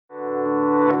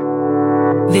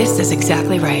This is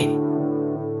exactly right.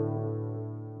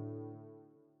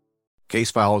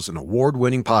 Case File is an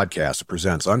award-winning podcast that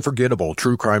presents unforgettable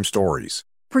true crime stories.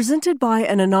 Presented by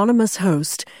an anonymous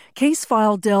host, Case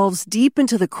File delves deep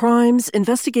into the crimes,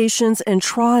 investigations, and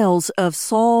trials of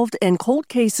solved and cold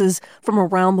cases from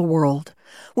around the world.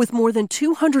 With more than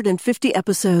 250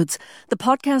 episodes, the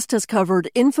podcast has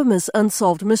covered infamous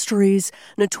unsolved mysteries,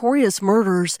 notorious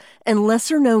murders, and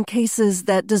lesser-known cases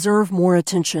that deserve more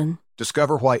attention.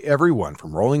 Discover why everyone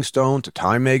from Rolling Stone to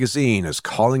Time Magazine is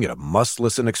calling it a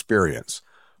must-listen experience.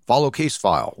 Follow Case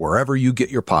File wherever you get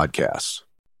your podcasts.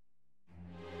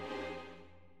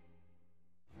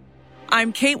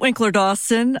 I'm Kate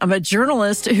Winkler-Dawson. I'm a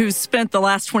journalist who's spent the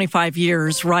last 25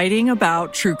 years writing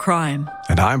about true crime.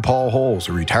 And I'm Paul Holes,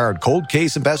 a retired cold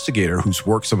case investigator who's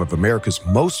worked some of America's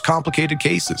most complicated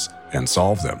cases and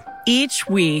solved them. Each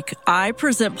week, I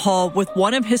present Paul with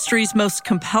one of history's most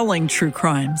compelling true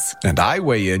crimes. And I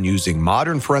weigh in using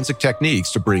modern forensic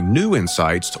techniques to bring new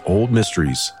insights to old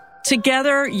mysteries.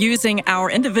 Together, using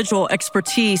our individual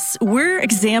expertise, we're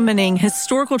examining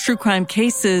historical true crime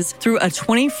cases through a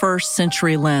 21st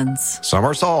century lens. Some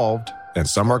are solved, and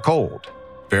some are cold.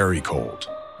 Very cold.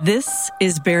 This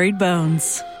is Buried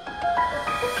Bones.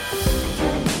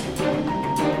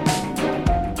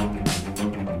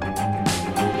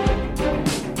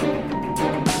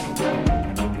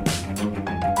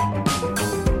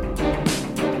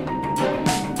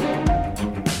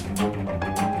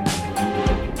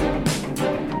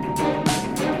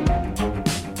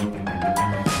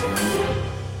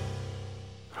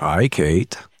 Hi,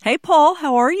 Kate. Hey, Paul.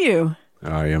 How are you?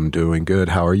 I am doing good.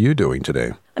 How are you doing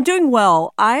today? I'm doing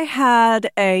well. I had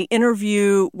an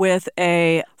interview with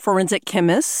a forensic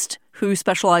chemist who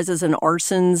specializes in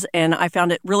arsons, and I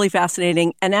found it really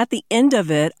fascinating. And at the end of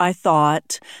it, I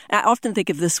often think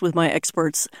of this with my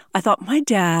experts, I thought my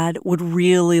dad would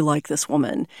really like this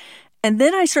woman. And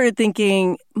then I started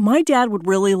thinking, my dad would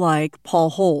really like Paul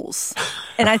Holes.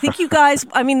 And I think you guys,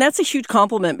 that's a huge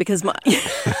compliment because my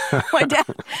dad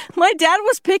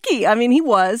was picky. He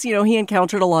was, he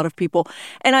encountered a lot of people.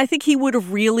 And I think he would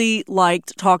have really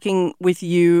liked talking with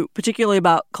you, particularly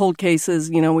about cold cases.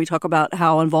 We talk about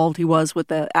how involved he was with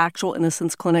the actual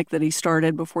Innocence Clinic that he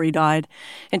started before he died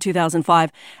in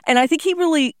 2005. And I think he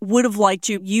really would have liked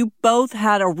you. You both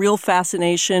had a real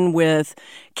fascination with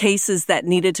cases that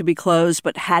needed to be closed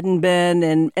but hadn't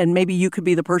been, and maybe you could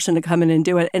be the person to come in and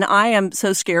do it. And I am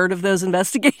so scared of those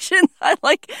investigations. I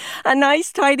like a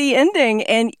nice, tidy ending.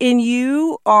 And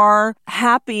you are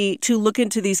happy to look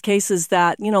into these cases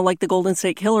that, like the Golden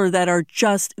State Killer, that are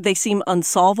just, they seem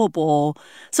unsolvable.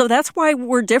 So that's why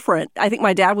we're different. I think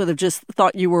my dad would have just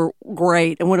thought you were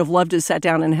great and would have loved to sit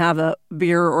down and have a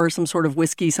beer or some sort of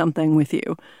whiskey something with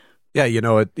you. Yeah,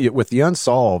 with the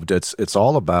unsolved, it's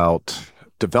all about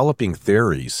developing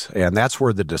theories. And that's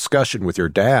where the discussion with your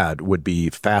dad would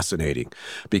be fascinating,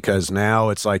 because now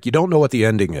it's like you don't know what the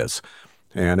ending is.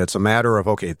 And it's a matter of,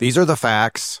 okay, these are the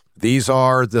facts. These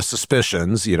are the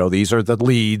suspicions, these are the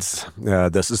leads.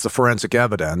 This is the forensic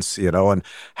evidence, and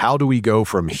how do we go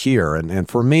from here? And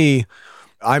for me,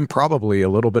 I'm probably a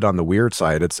little bit on the weird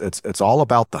side. It's all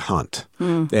about the hunt.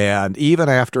 And even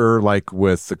after, like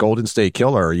with the Golden State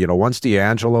Killer, once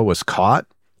D'Angelo was caught,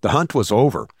 the hunt was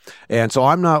over. And so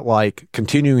I'm not like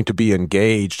continuing to be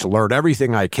engaged to learn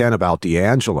everything I can about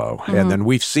D'Angelo. Mm-hmm. And then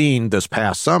we've seen this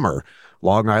past summer,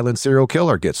 Long Island serial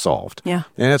killer get solved. Yeah.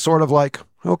 And it's sort of like,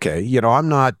 okay, I'm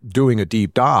not doing a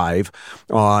deep dive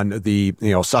on the,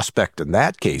 suspect in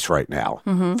that case right now.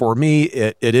 Mm-hmm. For me,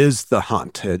 it is the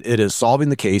hunt. It is solving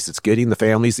the case. It's getting the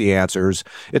families the answers.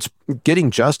 It's getting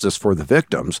justice for the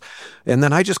victims. And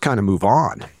then I just kind of move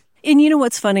on. And you know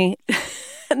what's funny?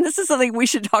 And this is something we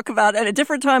should talk about at a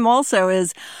different time also,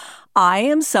 is I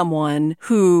am someone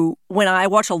who, when I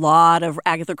watch a lot of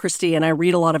Agatha Christie and I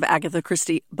read a lot of Agatha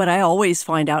Christie, but I always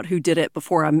find out who did it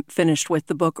before I'm finished with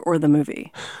the book or the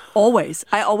movie. Always.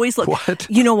 I always look. What?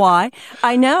 You know why?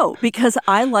 I know, because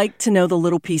I like to know the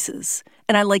little pieces.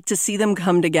 And I like to see them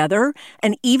come together.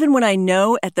 And even when I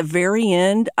know at the very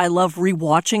end, I love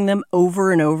rewatching them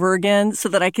over and over again so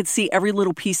that I could see every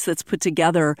little piece that's put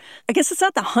together. I guess it's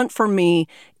not the hunt for me.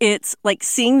 It's like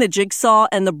seeing the jigsaw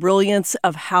and the brilliance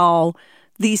of how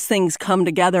these things come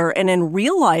together. And in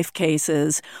real life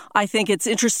cases, I think it's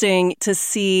interesting to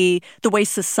see the way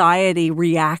society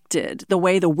reacted, the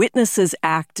way the witnesses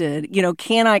acted.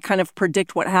 Can I kind of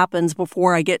predict what happens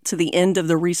before I get to the end of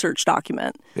the research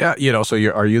document? Yeah, so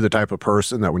are you the type of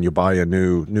person that when you buy a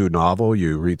new novel,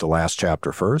 you read the last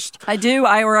chapter first? I do.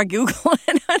 I Google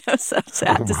it. I know, so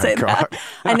sad to say God. that.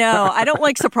 I know. I don't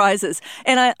like surprises.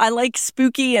 And I like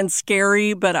spooky and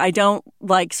scary, but I don't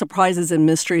like surprises and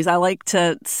mysteries. I like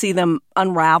to see them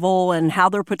unravel and how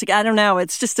they're put together. I don't know.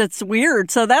 It's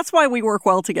weird. So that's why we work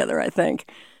well together, I think.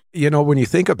 When you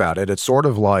think about it, it's sort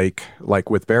of like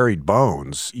with Buried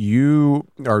Bones, you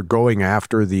are going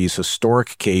after these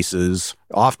historic cases.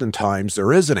 Oftentimes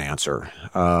there is an answer.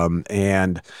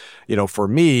 For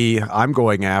me, I'm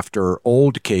going after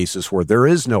old cases where there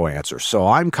is no answer. So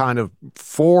I'm kind of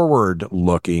forward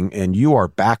looking and you are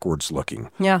backwards looking.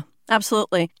 Yeah.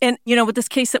 Absolutely. And, with this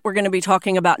case that we're going to be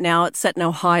talking about now, it's set in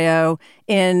Ohio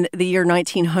in the year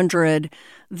 1900.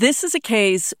 This is a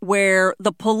case where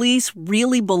the police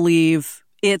really believe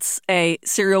it's a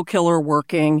serial killer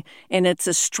working, and it's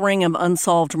a string of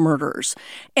unsolved murders.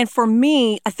 And for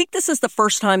me, I think this is the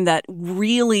first time that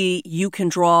really you can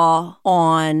draw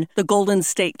on the Golden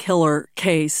State Killer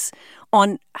case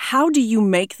on how do you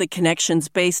make the connections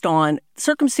based on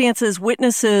circumstances,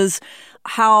 witnesses,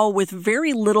 how with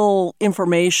very little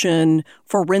information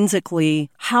forensically,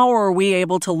 how are we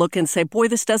able to look and say, boy,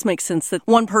 this does make sense that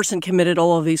one person committed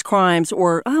all of these crimes,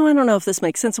 or, oh, I don't know if this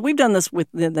makes sense. We've done this with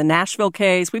the Nashville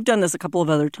case. We've done this a couple of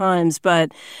other times,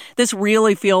 but this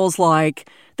really feels like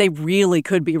they really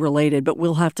could be related, but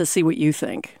we'll have to see what you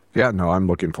think. Yeah, no, I'm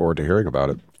looking forward to hearing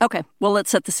about it. Okay, well, let's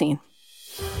set the scene.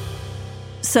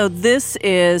 So this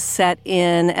is set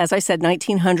in, as I said,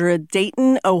 1900,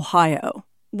 Dayton, Ohio.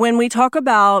 When we talk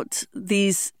about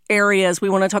these areas, we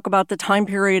want to talk about the time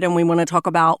period and we want to talk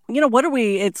about,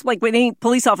 it's like when any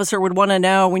police officer would want to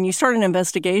know when you start an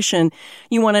investigation,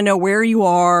 you want to know where you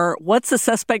are, what's the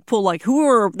suspect pool like, who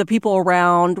are the people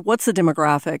around, what's the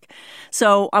demographic.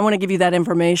 So I want to give you that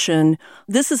information.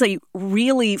 This is a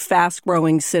really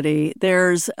fast-growing city.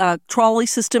 There's a trolley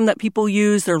system that people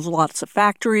use. There's lots of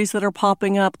factories that are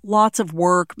popping up, lots of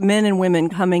work, men and women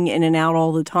coming in and out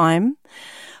all the time.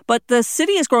 But the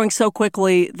city is growing so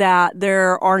quickly that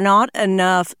there are not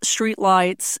enough street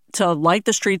lights to light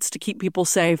the streets to keep people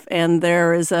safe, and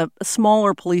there is a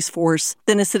smaller police force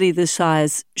than a city this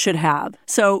size should have.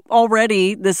 So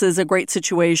already this is a great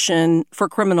situation for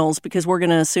criminals because we're going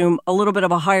to assume a little bit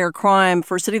of a higher crime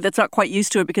for a city that's not quite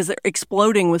used to it because they're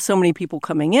exploding with so many people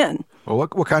coming in. Well,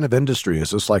 what kind of industry?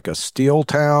 Is this like a steel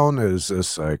town? Is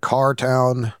this a car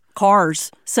town?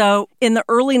 Cars. So in the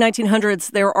early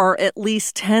 1900s, there are at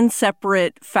least 10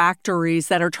 separate factories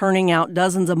that are turning out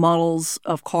dozens of models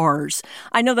of cars.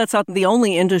 I know that's not the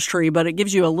only industry, but it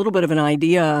gives you a little bit of an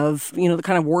idea of, the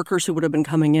kind of workers who would have been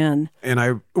coming in. And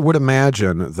I would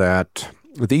imagine that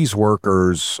these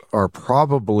workers are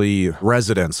probably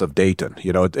residents of Dayton.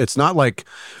 It's not like,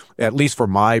 at least from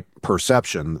my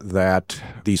perception, that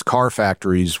these car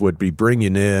factories would be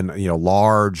bringing in,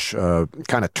 large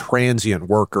kind of transient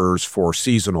workers for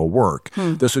seasonal work.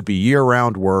 This would be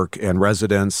year-round work, and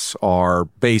residents are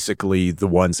basically the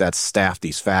ones that staff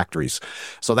these factories.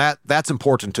 So that's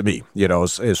important to me,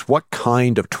 is what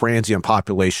kind of transient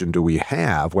population do we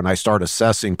have when I start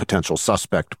assessing potential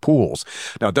suspect pools?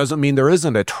 Now, it doesn't mean there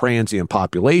isn't a transient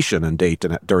population in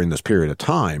Dayton during this period of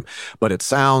time, but it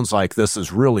sounds like this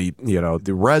is really,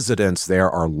 the residents there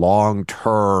are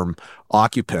long-term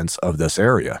occupants of this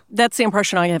area. That's the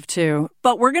impression I have too.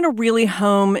 But we're going to really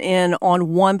home in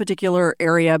on one particular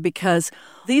area because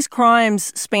these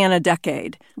crimes span a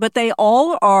decade, but they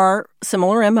all are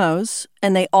similar MOs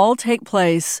and they all take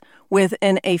place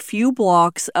within a few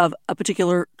blocks of a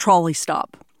particular trolley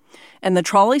stop. And the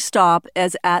trolley stop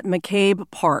is at McCabe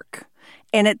Park.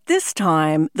 And at this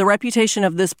time, the reputation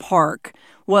of this park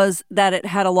was that it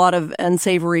had a lot of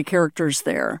unsavory characters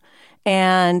there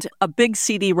and a big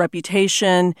seedy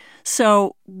reputation.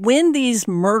 So when these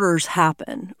murders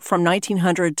happen from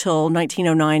 1900 till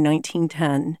 1909,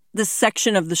 1910, this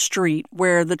section of the street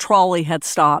where the trolley had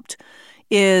stopped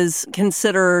is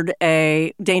considered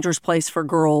a dangerous place for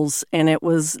girls, and it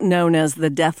was known as the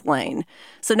Death Lane.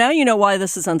 So now you know why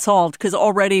this is unsolved, because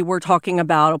already we're talking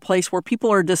about a place where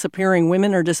people are disappearing,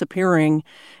 women are disappearing,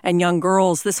 and young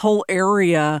girls, this whole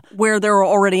area where there are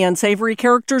already unsavory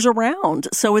characters around.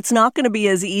 So it's not going to be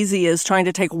as easy as trying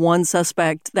to take one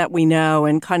suspect that we know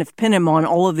and kind of pin him on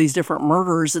all of these different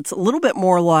murders. It's a little bit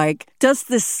more like, does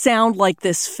this sound like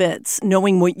this fits,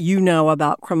 knowing what you know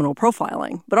about criminal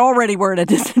profiling? But already we're at a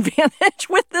disadvantage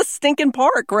with this stinking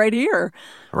park right here.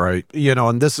 Right.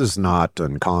 And this is not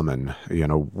uncommon.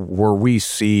 Where we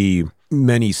see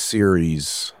many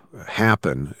series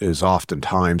happen is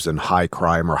oftentimes in high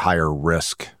crime or higher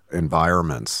risk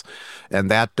environments.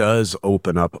 And that does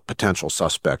open up a potential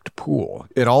suspect pool.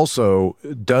 It also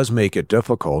does make it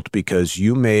difficult because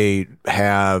you may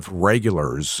have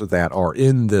regulars that are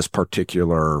in this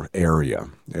particular area,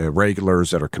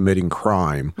 regulars that are committing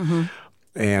crime,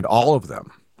 and all of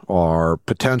them are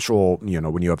potential,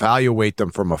 when you evaluate them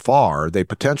from afar, they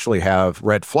potentially have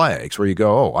red flags where you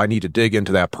go, oh, I need to dig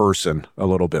into that person a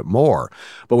little bit more.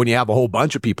 But when you have a whole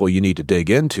bunch of people you need to dig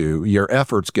into, your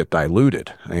efforts get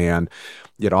diluted. And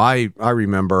I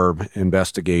remember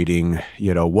investigating,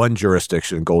 one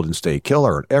jurisdiction, Golden State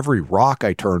Killer, and every rock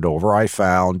I turned over, I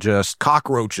found just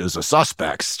cockroaches of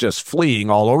suspects just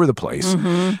fleeing all over the place.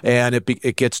 And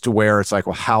it gets to where it's like,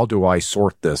 well, how do I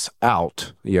sort this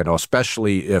out?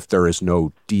 Especially if there is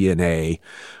no DNA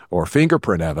or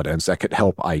fingerprint evidence that could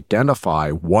help identify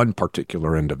one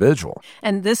particular individual.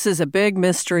 And this is a big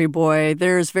mystery, boy.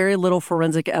 There's very little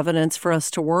forensic evidence for us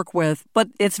to work with, but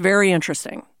it's very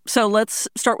interesting. So let's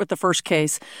start with the first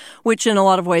case, which in a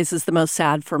lot of ways is the most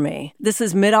sad for me. This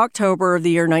is mid-October of the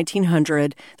year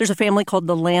 1900. There's a family called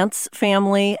the Lance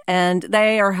family, and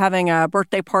they are having a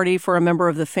birthday party for a member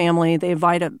of the family. They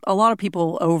invite a lot of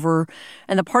people over,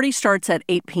 and the party starts at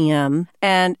 8 p.m.,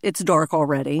 and it's dark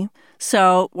already.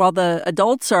 So while the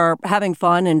adults are having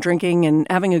fun and drinking and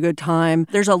having a good time,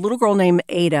 there's a little girl named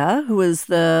Ada, who is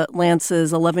the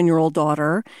Lance's 11-year-old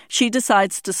daughter. She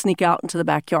decides to sneak out into the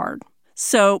backyard.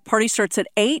 So party starts at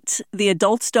 8. The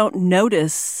adults don't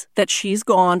notice that she's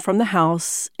gone from the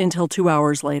house until 2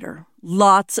 hours later.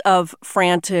 Lots of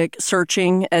frantic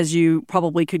searching, as you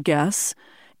probably could guess.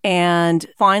 And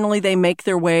finally, they make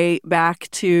their way back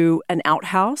to an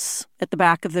outhouse at the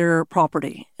back of their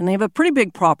property. And they have a pretty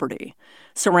big property,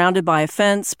 surrounded by a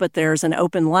fence, but there's an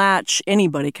open latch.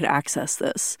 Anybody could access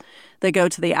this. They go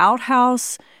to the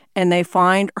outhouse, and they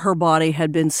find her body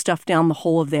had been stuffed down the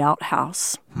hole of the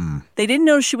outhouse. They didn't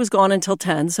know she was gone until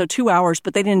 10, so 2 hours,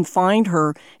 but they didn't find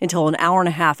her until an hour and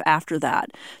a half after that.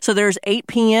 So there's 8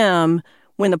 p.m.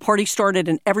 when the party started,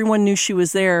 and everyone knew she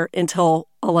was there until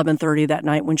 11:30 that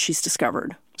night when she's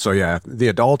discovered. So yeah, the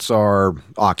adults are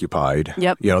occupied.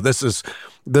 Yep. This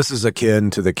is akin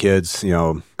to the kids,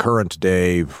 current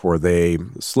day where they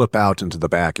slip out into the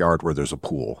backyard where there's a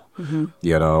pool,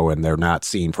 and they're not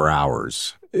seen for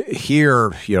hours.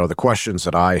 Here, the questions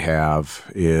that I have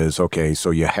is, okay,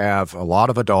 so you have a lot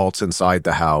of adults inside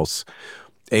the house.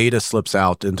 Ada slips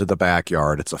out into the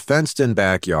backyard. It's a fenced-in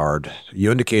backyard.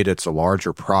 You indicate it's a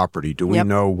larger property. Do we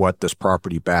know what this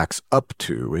property backs up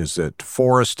to? Is it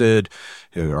forested?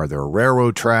 Are there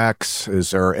railroad tracks?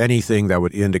 Is there anything that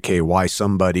would indicate why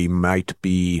somebody might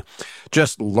be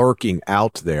just lurking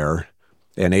out there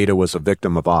and Ada was a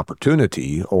victim of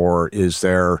opportunity? Or is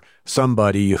there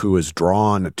somebody who is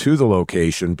drawn to the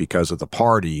location because of the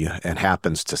party and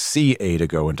happens to see Ada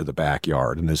go into the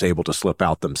backyard and is able to slip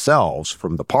out themselves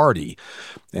from the party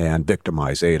and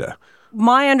victimize Ada?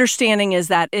 My understanding is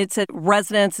that it's a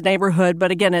residence neighborhood,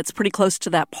 but again, it's pretty close to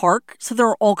that park. So there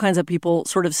are all kinds of people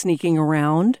sort of sneaking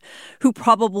around who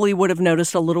probably would have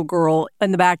noticed a little girl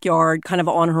in the backyard kind of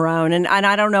on her own. And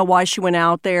I don't know why she went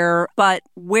out there, but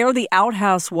where the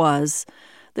outhouse was,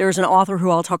 there's an author who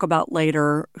I'll talk about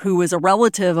later who is a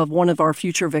relative of one of our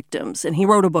future victims. And he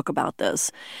wrote a book about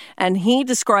this. And he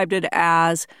described it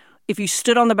as if you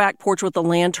stood on the back porch with a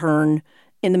lantern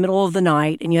in the middle of the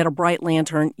night and you had a bright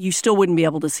lantern, you still wouldn't be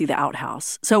able to see the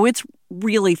outhouse. So it's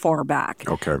really far back.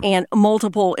 Okay. And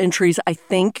multiple entries, I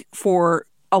think, for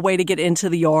a way to get into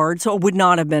the yard. So it would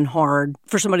not have been hard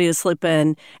for somebody to slip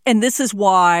in. And this is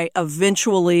why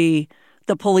eventually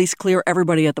the police clear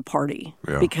everybody at the party.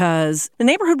 Yeah. Because the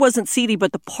neighborhood wasn't seedy,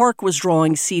 but the park was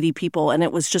drawing seedy people, and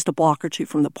it was just a block or two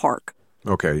from the park.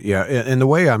 Okay, yeah. And the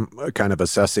way I'm kind of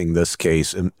assessing this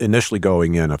case, initially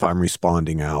going in, if I'm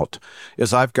responding out,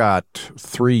 is I've got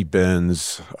 3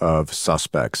 bins of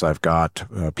suspects. I've got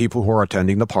people who are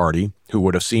attending the party who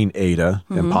would have seen Ada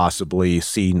and possibly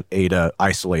seen Ada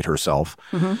isolate herself.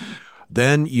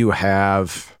 Then you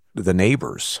have the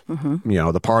neighbors.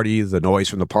 The party, the noise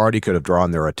from the party could have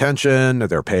drawn their attention.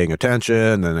 They're paying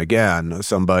attention. And again,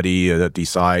 somebody that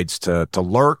decides to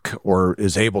lurk or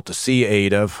is able to see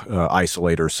Ada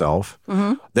isolate herself.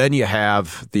 Then you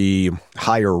have the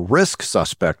higher risk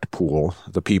suspect pool,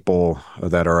 the people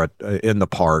that are in the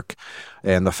park.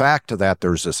 And the fact that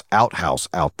there's this outhouse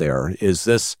out there, is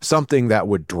this something that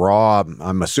would draw,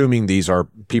 I'm assuming these are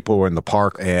people who are in the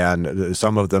park and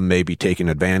some of them may be taking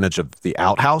advantage of the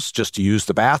outhouse just to use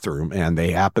the bathroom, and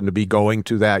they happen to be going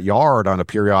to that yard on a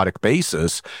periodic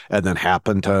basis and then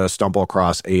happen to stumble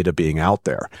across Ada being out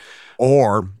there.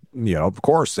 Or, of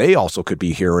course, they also could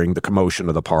be hearing the commotion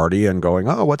of the party and going,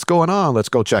 oh, what's going on? Let's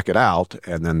go check it out.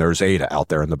 And then there's Ada out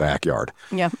there in the backyard.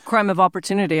 Yeah, crime of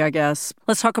opportunity, I guess.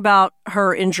 Let's talk about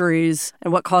her injuries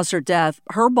and what caused her death.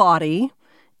 Her body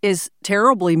is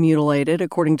terribly mutilated,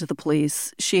 according to the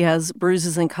police. She has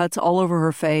bruises and cuts all over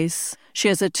her face. She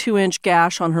has a 2-inch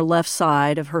gash on her left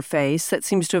side of her face that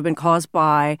seems to have been caused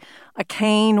by a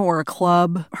cane or a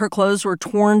club. Her clothes were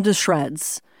torn to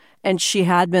shreds, and she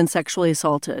had been sexually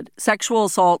assaulted. Sexual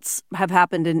assaults have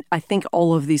happened in, I think,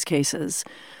 all of these cases.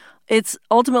 It's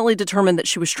ultimately determined that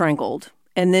she was strangled,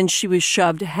 and then she was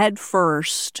shoved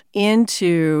headfirst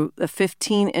into a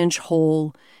 15-inch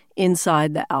hole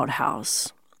inside the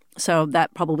outhouse. So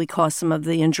that probably caused some of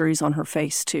the injuries on her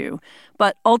face, too.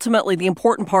 But ultimately, the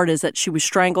important part is that she was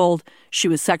strangled, she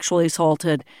was sexually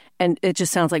assaulted, and it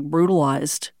just sounds like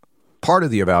brutalized. Part of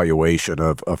the evaluation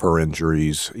of her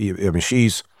injuries, I mean,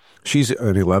 she's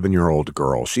an 11-year-old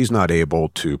girl. She's not able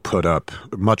to put up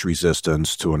much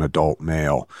resistance to an adult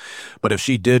male. But if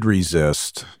she did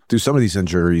resist, do some of these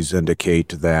injuries indicate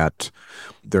that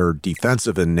they're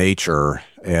defensive in nature,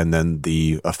 and then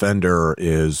the offender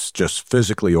is just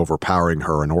physically overpowering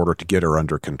her in order to get her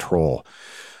under control?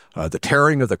 The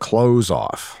tearing of the clothes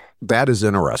off, that is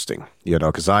interesting,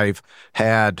 because I've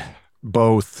had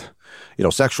both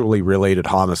sexually related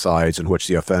homicides in which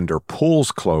the offender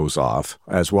pulls clothes off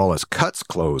as well as cuts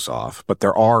clothes off. But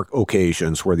there are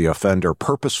occasions where the offender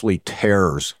purposefully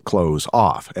tears clothes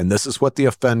off. And this is what the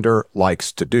offender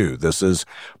likes to do. This is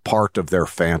part of their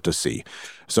fantasy.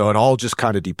 So it all just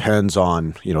kind of depends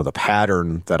on, the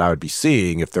pattern that I would be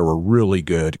seeing if there were really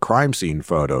good crime scene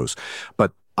photos.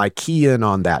 But I key in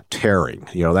on that tearing,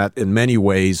 that in many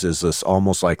ways is this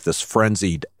almost like this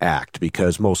frenzied act,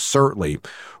 because most certainly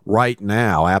right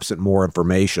now, absent more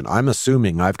information, I'm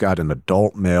assuming I've got an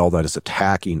adult male that is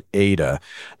attacking Ada,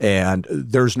 and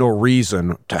there's no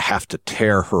reason to have to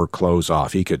tear her clothes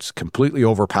off. He could completely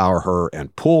overpower her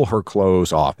and pull her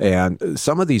clothes off. And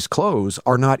some of these clothes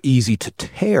are not easy to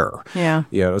tear. Yeah.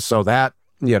 So that,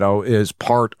 is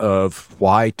part of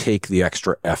why take the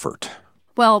extra effort.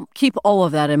 Well, keep all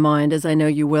of that in mind, as I know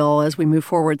you will, as we move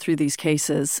forward through these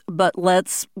cases. But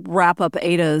let's wrap up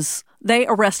Ada's. They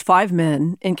arrest 5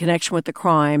 men in connection with the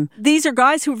crime. These are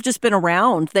guys who have just been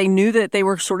around. They knew that they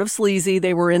were sort of sleazy.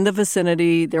 They were in the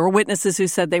vicinity. There were witnesses who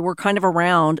said they were kind of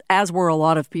around, as were a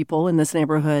lot of people in this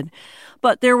neighborhood.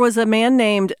 But there was a man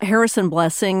named Harrison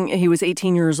Blessing. He was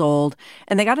 18 years old.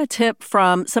 And they got a tip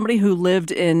from somebody who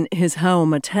lived in his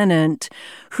home, a tenant,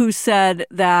 who said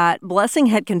that Blessing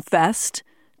had confessed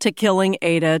to killing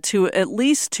Ada to at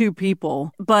least 2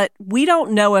 people. But we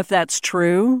don't know if that's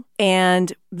true.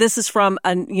 And this is from,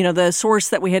 the source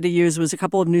that we had to use was a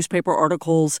couple of newspaper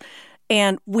articles.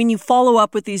 And when you follow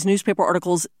up with these newspaper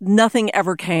articles, nothing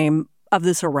ever came of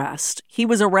this arrest. He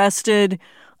was arrested,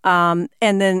 and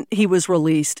then he was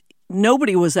released.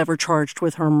 Nobody was ever charged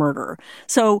with her murder.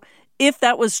 So if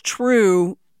that was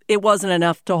true, it wasn't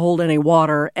enough to hold any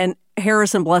water. And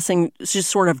Harrison Blessing just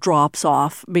sort of drops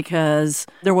off because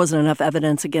there wasn't enough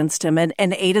evidence against him. And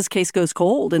Ada's case goes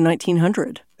cold in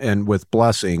 1900. And with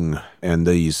Blessing and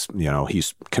these,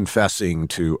 he's confessing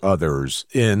to others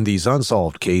in these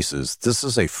unsolved cases, this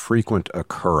is a frequent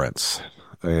occurrence.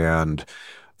 And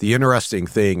the interesting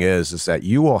thing is that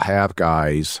you will have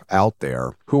guys out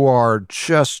there who are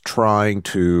just trying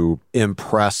to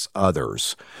impress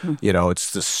others.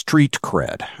 It's the street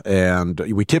cred. And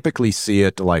we typically see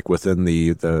it like within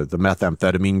the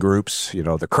methamphetamine groups,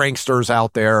 the cranksters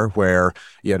out there where,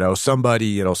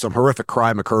 somebody, some horrific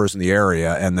crime occurs in the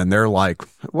area. And then they're like,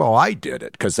 well, I did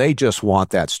it, because they just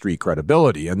want that street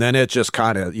credibility. And then it just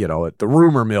kind of, the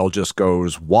rumor mill just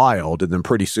goes wild. And then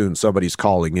pretty soon somebody's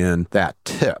calling in that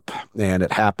tip. And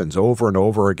it happens over and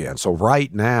over again. So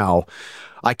right now,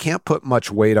 I can't put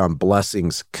much weight on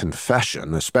Blessing's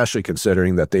confession, especially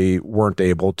considering that they weren't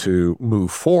able to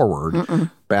move forward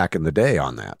back in the day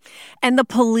on that. And the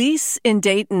police in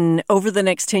Dayton over the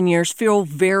next 10 years feel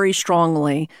very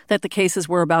strongly that the cases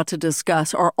we're about to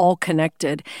discuss are all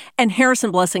connected. And Harrison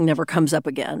Blessing never comes up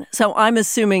again. So I'm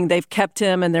assuming they've kept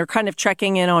him and they're kind of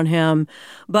checking in on him.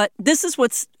 But this is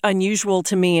what's unusual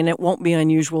to me, and it won't be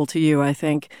unusual to you, I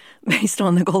think, based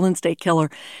on the Golden State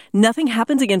Killer. Nothing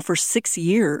happens again for 6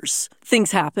 years.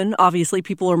 Things happen. Obviously,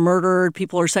 people are murdered,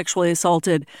 people are sexually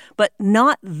assaulted, but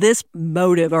not this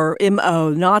motive or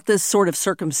MO, not this sort of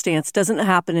circumstance, doesn't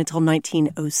happen until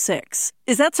 1906.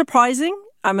 Is that surprising?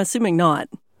 I'm assuming not.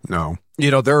 No.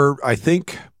 I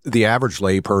think the average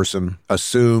layperson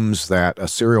assumes that a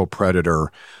serial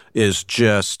predator is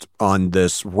just on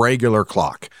this regular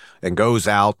clock and goes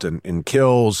out and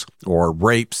kills or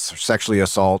rapes, sexually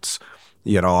assaults,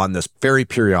 on this very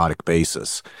periodic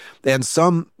basis. And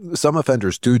some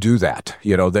offenders do that,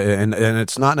 and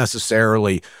it's not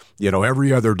necessarily,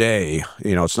 every other day,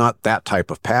 it's not that type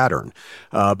of pattern,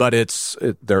 but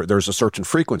there's a certain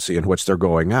frequency in which they're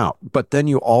going out. But then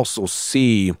you also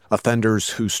see offenders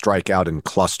who strike out in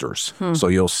clusters. So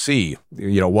you'll see,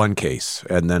 one case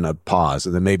and then a pause,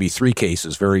 and then maybe 3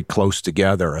 cases very close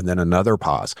together and then another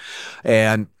pause.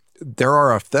 And there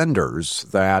are offenders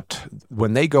that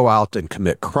when they go out and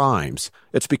commit crimes,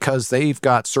 it's because they've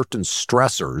got certain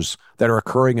stressors that are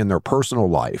occurring in their personal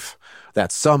life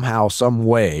that somehow, some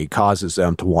way causes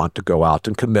them to want to go out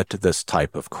and commit to this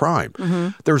type of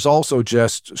crime. There's also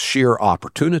just sheer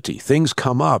opportunity. Things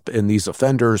come up in these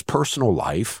offenders' personal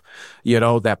life,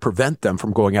 that prevent them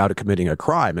from going out and committing a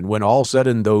crime. And when all said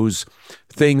and those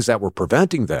things that were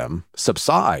preventing them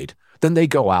subside, then they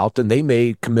go out and they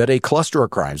may commit a cluster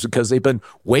of crimes because they've been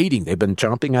waiting. They've been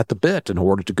chomping at the bit in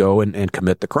order to go and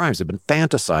commit the crimes. They've been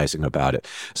fantasizing about it.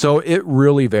 So it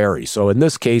really varies. So in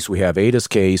this case, we have Ada's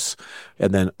case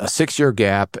and then a 6-year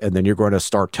gap. And then you're going to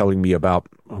start telling me about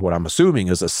what I'm assuming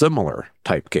is a similar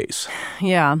type case.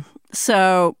 Yeah.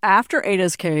 So after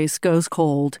Ada's case goes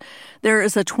cold, there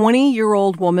is a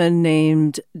 20-year-old woman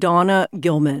named Donna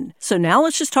Gilman. So now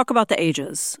let's just talk about the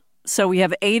ages. So we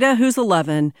have Ada, who's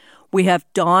 11. We have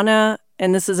Donna,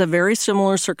 and this is a very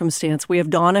similar circumstance. We have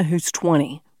Donna, who's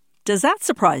 20. Does that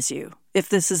surprise you if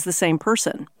this is the same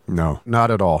person? No,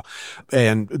 not at all.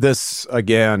 And this,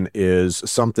 again, is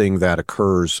something that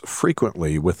occurs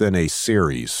frequently within a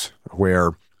series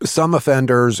where some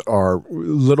offenders are a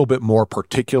little bit more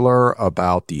particular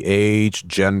about the age,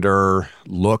 gender,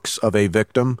 looks of a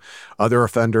victim. Other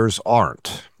offenders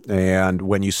aren't. And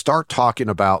when you start talking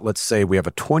about, let's say we have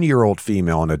a 20-year-old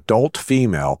female, an adult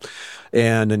female,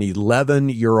 and an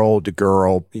 11-year-old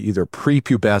girl, either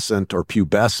prepubescent or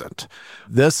pubescent,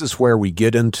 this is where we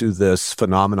get into this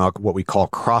phenomenon, what we call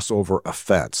crossover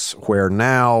offense, where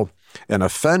now an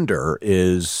offender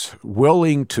is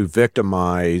willing to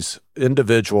victimize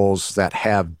individuals that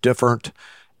have different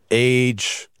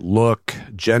age, look,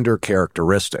 gender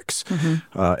characteristics.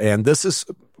 And this is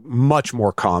much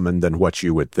more common than what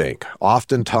you would think.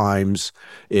 Oftentimes,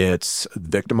 it's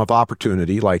victim of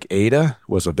opportunity, like Ada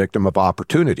was a victim of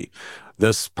opportunity.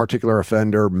 This particular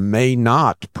offender may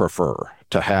not prefer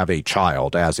to have a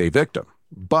child as a victim,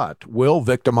 but will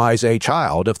victimize a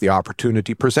child if the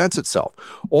opportunity presents itself.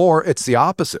 Or it's the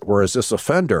opposite, whereas this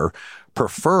offender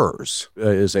prefers,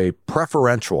 is a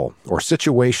preferential or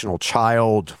situational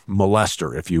child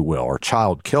molester, if you will, or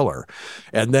child killer.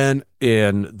 And then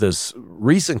in this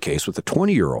recent case with the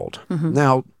 20-year-old,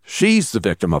 now she's the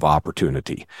victim of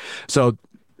opportunity. So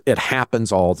it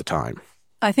happens all the time.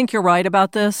 I think you're right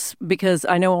about this because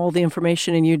I know all the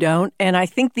information and you don't. And I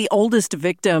think the oldest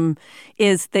victim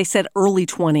is, they said, early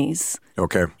 20s.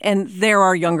 Okay. And there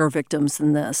are younger victims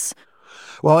than this.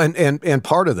 Well, and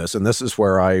part of this, and this is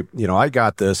where I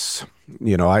got this,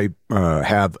 I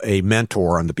have a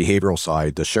mentor on the behavioral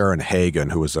side, the Sharon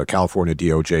Hagan, who is a California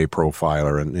DOJ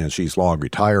profiler, and she's long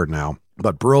retired now,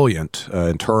 but brilliant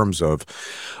in terms of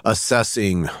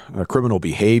assessing criminal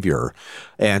behavior.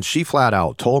 And she flat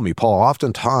out told me, Paul,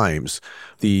 oftentimes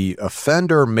the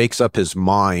offender makes up his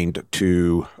mind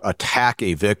to attack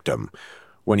a victim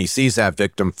when he sees that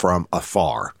victim from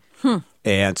afar.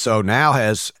 And so now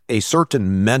has a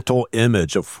certain mental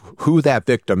image of who that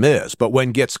victim is. But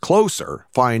when gets closer,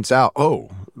 finds out,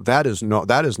 oh, that is not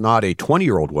a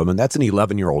 20-year-old woman. That's an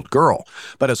 11-year-old girl.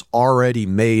 But has already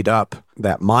made up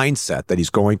that mindset that he's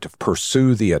going to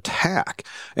pursue the attack.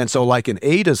 And so like in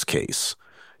Ada's case,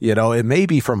 it may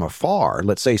be from afar.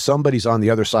 Let's say somebody's on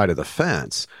the other side of the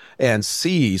fence and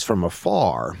sees from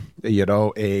afar,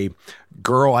 a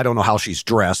girl, I don't know how she's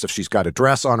dressed, if she's got a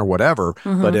dress on or whatever,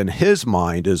 but in his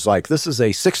mind is like, this is a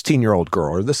 16-year-old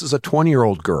girl or this is a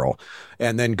 20-year-old girl,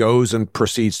 and then goes and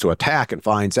proceeds to attack and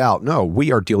finds out, no,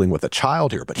 we are dealing with a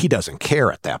child here, but he doesn't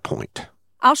care at that point.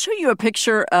 I'll show you a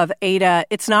picture of Ada.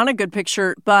 It's not a good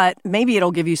picture, but maybe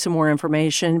it'll give you some more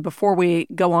information before we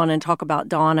go on and talk about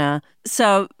Donna.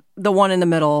 So the one in the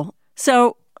middle.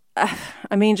 So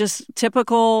I mean, just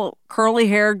typical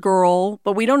curly-haired girl,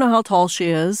 but we don't know how tall she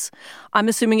is. I'm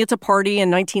assuming it's a party in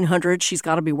 1900. She's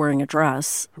got to be wearing a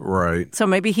dress. Right. So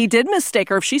maybe he did mistake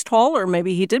her. If she's taller,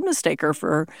 maybe he did mistake her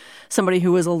for somebody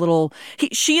who is a little...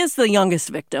 She is the youngest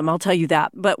victim, I'll tell you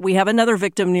that. But we have another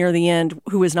victim near the end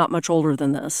who is not much older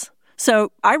than this.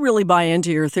 So I really buy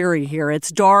into your theory here.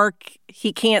 It's dark.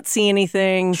 He can't see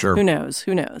anything. Sure. Who knows?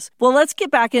 Who knows? Well, let's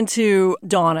get back into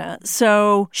Donna.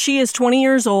 So she is 20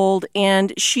 years old,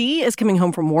 and she is coming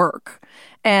home from work.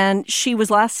 And she was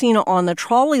last seen on the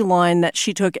trolley line that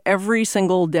she took every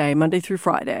single day, Monday through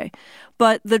Friday.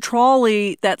 But the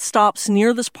trolley that stops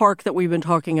near this park that we've been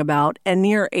talking about and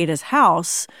near Ada's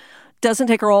house doesn't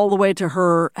take her all the way to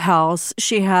her house.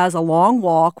 She has a long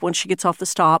walk when she gets off the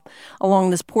stop along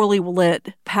this poorly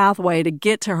lit pathway to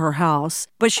get to her house,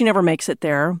 but she never makes it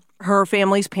there. Her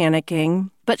family's panicking,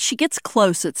 but she gets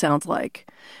close, it sounds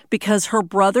like, because her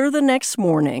brother the next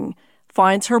morning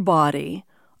finds her body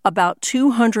about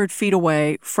 200 feet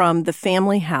away from the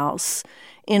family house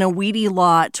in a weedy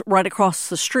lot right across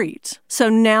the street. So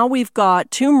now we've got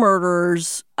two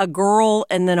murders, a girl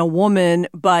and then a woman,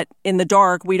 but in the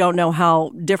dark, we don't know how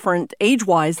different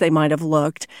age-wise they might have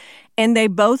looked. And they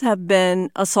both have been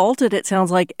assaulted, it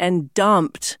sounds like, and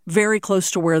dumped very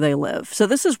close to where they live. So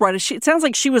this is right. It sounds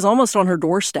like she was almost on her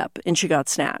doorstep and she got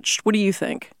snatched. What do you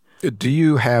think? Do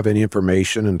you have any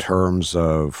information in terms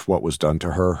of what was done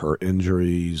to her, her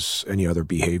injuries, any other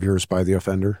behaviors by the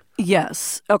offender?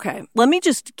 Yes. Okay. Let me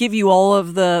just give you all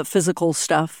of the physical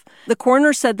stuff. The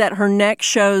coroner said that her neck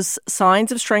shows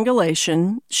signs of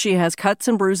strangulation. She has cuts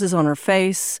and bruises on her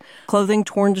face, clothing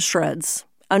torn to shreds.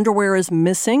 Underwear is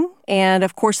missing. And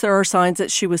of course, there are signs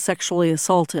that she was sexually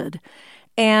assaulted.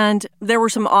 And there were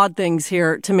some odd things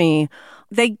here to me.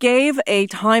 They gave a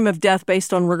time of death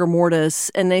based on rigor mortis,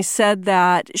 and they said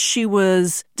that she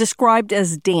was described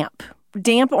as damp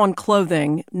on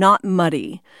clothing, not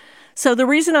muddy. So the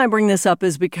reason I bring this up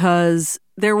is because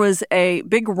there was a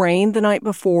big rain the night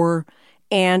before,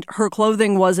 and her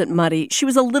clothing wasn't muddy. She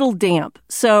was a little damp.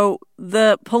 So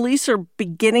the police are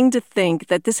beginning to think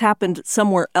that this happened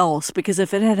somewhere else, because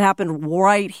if it had happened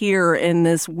right here in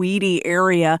this weedy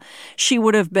area, she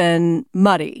would have been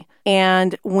muddy.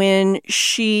 And when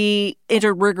she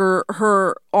entered rigor,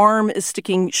 her arm is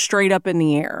sticking straight up in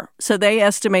the air. So they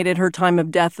estimated her time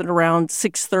of death at around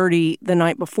 6:30 the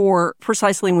night before,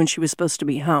 precisely when she was supposed to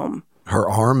be home. Her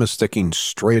arm is sticking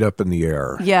straight up in the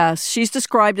air. Yes, she's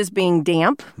described as being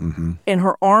damp, and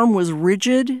her arm was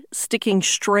rigid, sticking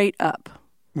straight up.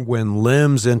 When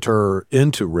limbs enter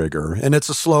into rigor, and it's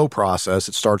a slow process,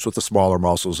 it starts with the smaller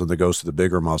muscles and it goes to the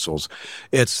bigger muscles.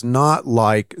 It's not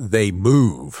like they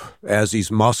move as these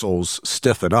muscles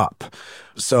stiffen up.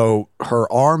 So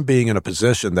her arm being in a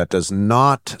position that does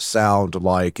not sound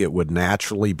like it would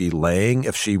naturally be laying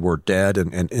if she were dead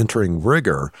and entering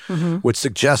rigor would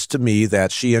suggest to me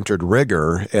that she entered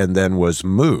rigor and then was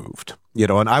moved. You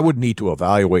know, and I would need to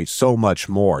evaluate so much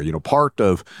more. You know, part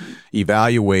of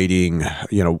evaluating,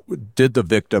 did the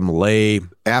victim lay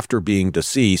after being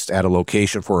deceased at a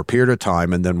location for a period of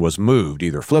time and then was moved,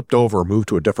 either flipped over or moved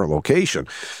to a different location?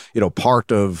 You know,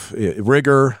 part of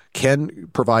rigor can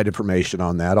provide information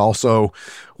on that. Also,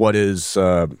 what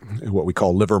we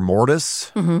call livor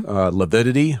mortis,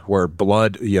 lividity, where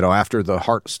blood, after the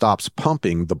heart stops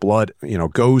pumping, the blood,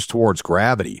 goes towards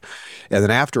gravity. And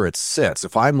then after it sits,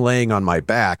 if I'm laying on my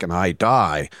back and I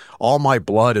die, all my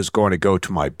blood is going to go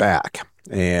to my back.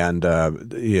 And,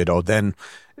 then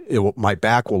my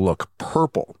back will look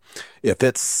purple. If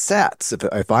it sets,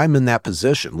 if I'm in that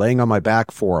position, laying on my back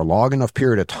for a long enough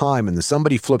period of time and then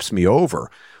somebody flips me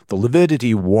over, the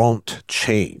lividity won't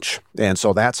change. And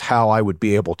so that's how I would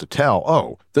be able to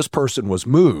tell, this person was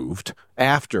moved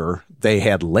after they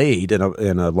had laid in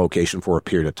a location for a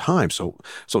period of time. So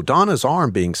Donna's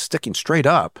arm sticking straight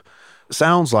up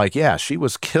sounds like, she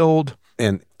was killed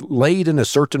and laid in a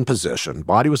certain position.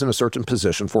 Body was in a certain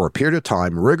position for a period of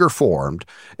time, rigor formed,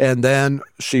 and then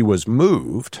she was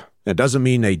moved. It doesn't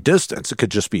mean a distance. It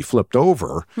could just be flipped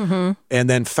over and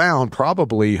then found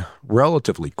probably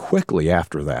relatively quickly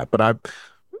after that. But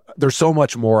there's so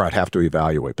much more I'd have to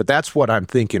evaluate. But that's what I'm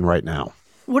thinking right now.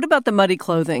 What about the muddy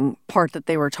clothing part that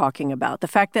they were talking about? The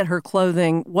fact that her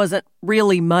clothing wasn't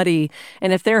really muddy,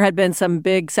 and if there had been some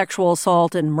big sexual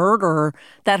assault and murder,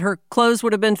 that her clothes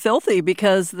would have been filthy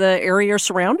because the area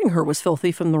surrounding her was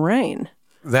filthy from the rain.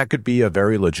 That could be a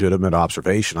very legitimate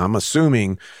observation. I'm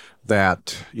assuming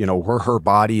that, where her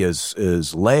body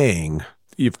is laying,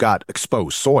 you've got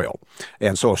exposed soil.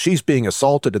 And so if she's being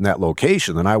assaulted in that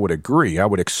location, then I would agree. I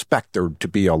would expect there to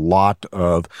be a lot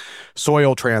of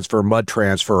soil transfer, mud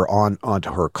transfer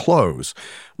onto her clothes.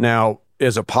 Now,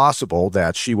 is it possible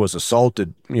that she was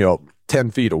assaulted,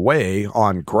 10 feet away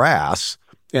on grass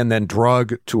and then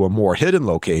drug to a more hidden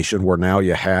location where now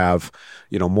you have,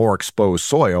 more exposed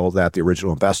soil that the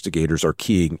original investigators are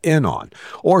keying in on?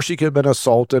 Or she could have been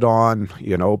assaulted on,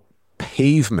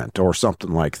 pavement or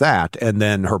something like that, and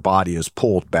then her body is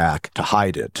pulled back to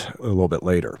hide it a little bit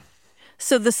later.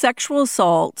 So the sexual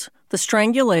assault, the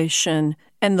strangulation,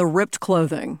 and the ripped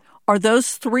clothing, are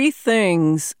those three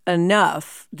things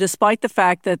enough, despite the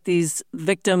fact that these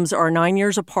victims are 9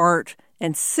 years apart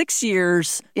and 6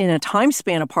 years in a time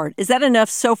span apart? Is that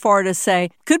enough so far to say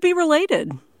could be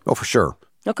related? Oh, for sure.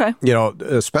 Okay.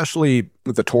 Especially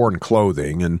the torn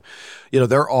clothing. And,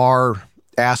 there are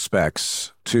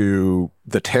aspects to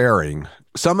the tearing.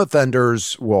 Some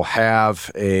offenders will have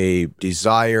a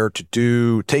desire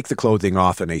to take the clothing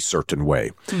off in a certain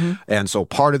way. Mm-hmm. And so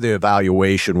part of the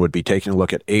evaluation would be taking a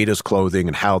look at Ada's clothing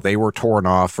and how they were torn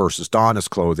off versus Donna's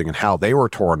clothing and how they were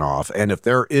torn off. And if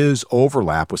there is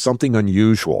overlap with something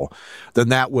unusual, then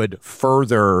that would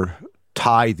further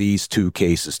tie these two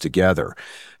cases together.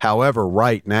 However,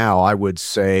 right now, I would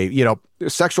say,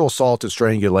 sexual assault and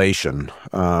strangulation,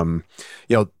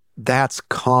 that's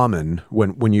common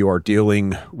when you are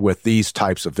dealing with these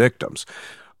types of victims.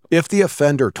 If the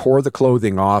offender tore the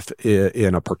clothing off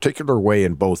in a particular way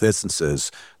in both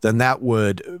instances, then that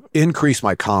would increase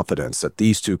my confidence that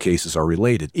these two cases are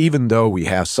related, even though we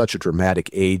have such a dramatic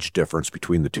age difference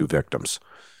between the two victims.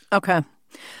 Okay.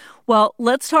 Well,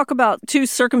 let's talk about two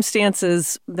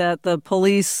circumstances that the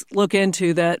police look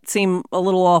into that seem a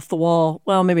little off the wall.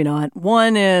 Well, maybe not.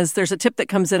 One is there's a tip that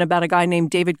comes in about a guy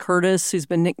named David Curtis, who's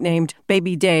been nicknamed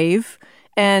Baby Dave.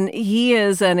 And he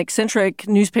is an eccentric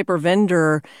newspaper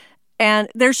vendor. And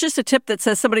there's just a tip that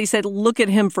says somebody said, look at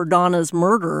him for Donna's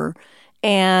murder.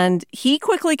 And he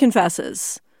quickly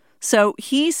confesses. So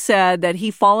he said that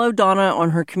he followed Donna on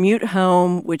her commute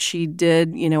home, which she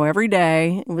did, every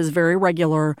day. It was very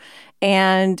regular.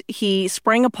 And he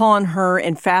sprang upon her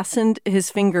and fastened his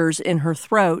fingers in her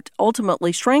throat,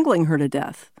 ultimately strangling her to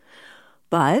death.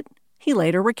 But he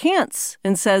later recants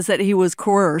and says that he was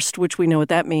coerced, which we know what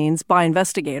that means, by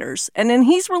investigators. And then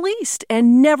he's released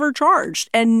and never charged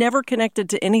and never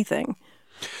connected to anything.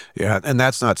 Yeah, and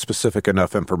that's not specific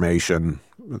enough information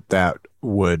that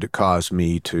would cause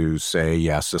me to say,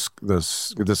 yes,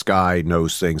 this guy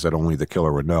knows things that only the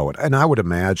killer would know. And I would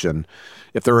imagine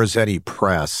if there is any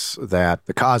press that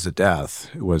the cause of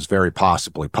death was very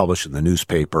possibly published in the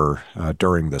newspaper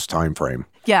during this time frame.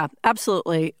 Yeah,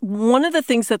 absolutely. One of the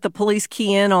things that the police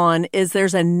key in on is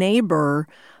there's a neighbor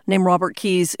named Robert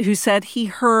Keyes who said he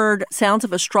heard sounds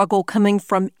of a struggle coming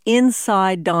from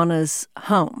inside Donna's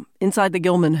home, inside the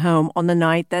Gilman home on the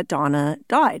night that Donna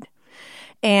died.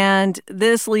 And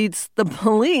this leads the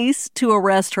police to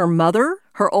arrest her mother,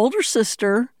 her older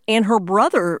sister, and her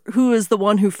brother, who is the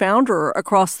one who found her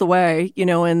across the way,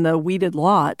 in the weeded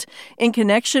lot, in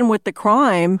connection with the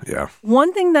crime. Yeah.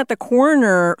 One thing that the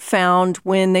coroner found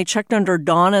when they checked under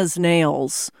Donna's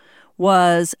nails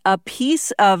was a piece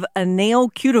of a nail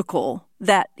cuticle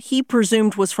that he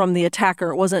presumed was from the attacker.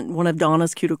 It wasn't one of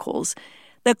Donna's cuticles.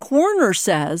 The coroner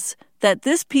says that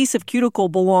this piece of cuticle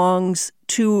belongs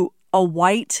to a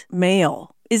white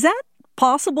male. Is that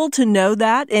possible to know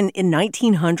that in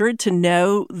 1900, to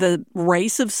know the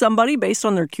race of somebody based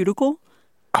on their cuticle?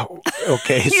 Oh,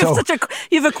 okay. You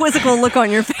have a quizzical look on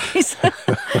your face.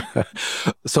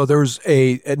 So there's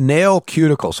a nail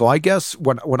cuticle. So I guess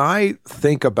when I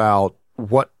think about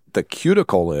what the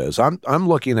cuticle is, I'm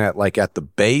looking at at the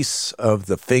base of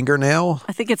the fingernail.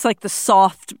 I think it's like the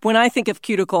soft. When I think of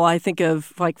cuticle, I think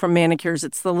of from manicures,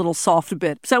 it's the little soft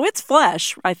bit. So it's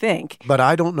flesh, I think. But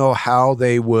I don't know how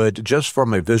they would, just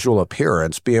from a visual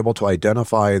appearance, be able to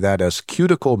identify that as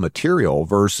cuticle material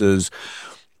versus,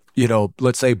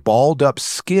 let's say balled up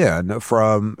skin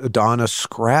from Donna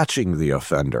scratching the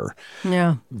offender.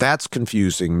 Yeah. That's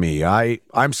confusing me.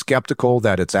 I'm skeptical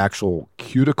that it's actual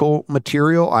cuticle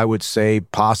material. I would say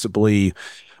possibly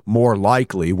more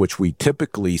likely, which we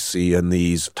typically see in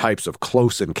these types of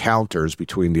close encounters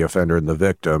between the offender and the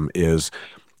victim, is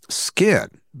skin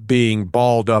being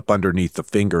balled up underneath the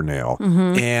fingernail.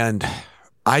 Mm-hmm. And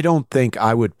I don't think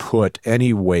I would put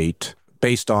any weight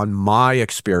based on my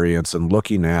experience in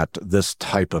looking at this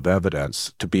type of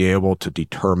evidence to be able to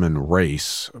determine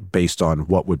race based on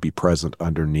what would be present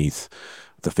underneath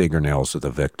the fingernails of the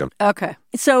victim. Okay.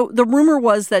 So the rumor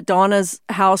was that Donna's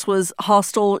house was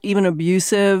hostile, even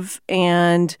abusive,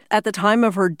 and at the time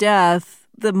of her death,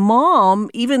 the mom,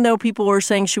 even though people were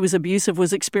saying she was abusive,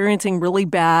 was experiencing really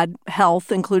bad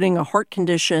health, including a heart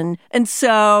condition. And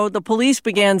so the police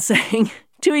began saying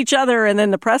to each other, and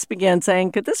then the press began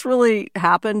saying, could this really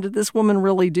happen? Did this woman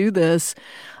really do this?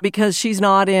 Because she's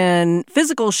not in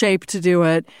physical shape to do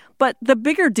it. But the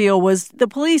bigger deal was the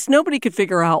police, nobody could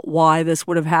figure out why this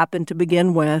would have happened to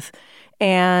begin with.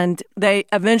 And they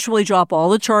eventually drop all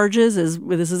the charges, as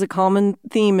this is a common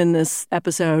theme in this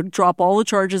episode, drop all the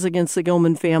charges against the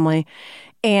Gilman family.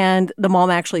 And the mom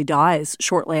actually dies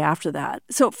shortly after that.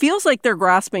 So it feels like they're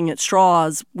grasping at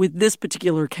straws with this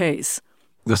particular case.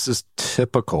 This is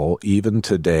typical even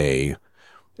today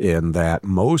in that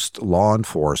most law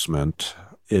enforcement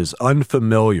is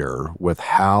unfamiliar with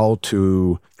how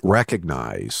to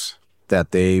recognize that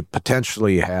they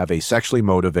potentially have a sexually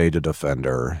motivated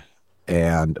offender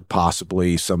and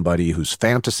possibly somebody who's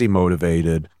fantasy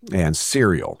motivated and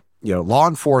serial. Law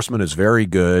enforcement is very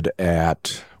good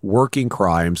at working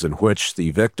crimes in which the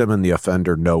victim and the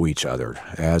offender know each other,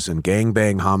 as in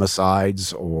gangbang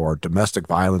homicides or domestic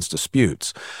violence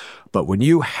disputes. But when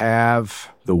you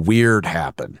have the weird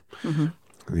happen,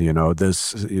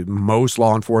 most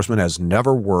law enforcement has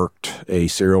never worked a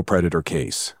serial predator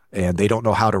case, and they don't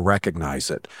know how to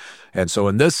recognize it. And so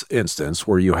in this instance,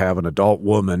 where you have an adult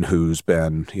woman who's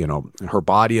been, her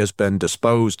body has been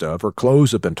disposed of, her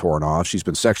clothes have been torn off, she's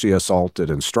been sexually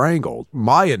assaulted and strangled,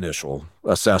 my initial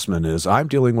assessment is I'm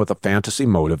dealing with a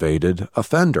fantasy-motivated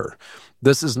offender.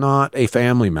 This is not a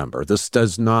family member. This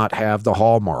does not have the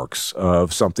hallmarks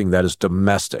of something that is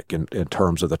domestic in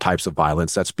terms of the types of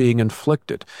violence that's being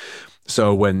inflicted.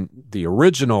 So when the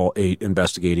original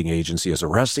investigating agency is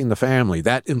arresting the family,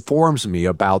 that informs me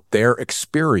about their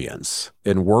experience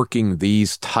in working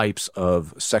these types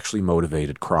of sexually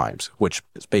motivated crimes, which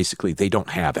is basically they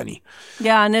don't have any.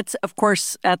 Yeah, and it's, of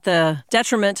course, at the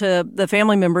detriment to the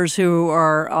family members who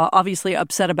are obviously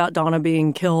upset about Donna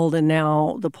being killed, and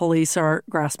now the police are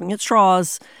grasping at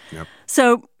straws. Yep.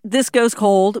 So this goes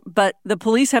cold, but the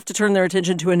police have to turn their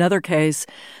attention to another case.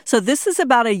 So this is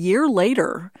about a year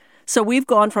later. So we've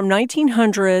gone from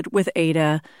 1900 with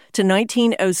Ada to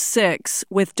 1906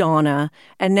 with Donna,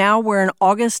 and now we're in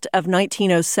August of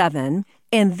 1907,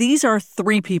 and these are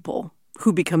three people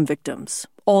who become victims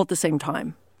all at the same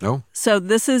time. Oh. So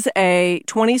this is a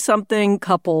 20-something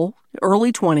couple,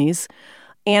 early 20s,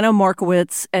 Anna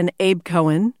Markowitz and Abe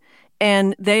Cohen,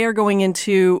 and they are going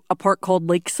into a park called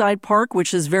Lakeside Park,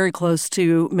 which is very close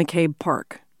to McCabe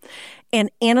Park. And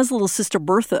Anna's little sister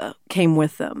Bertha came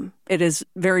with them. It is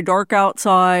very dark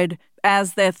outside.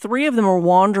 As the three of them are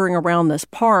wandering around this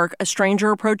park, a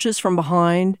stranger approaches from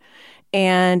behind,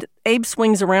 and Abe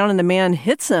swings around and the man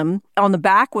hits him on the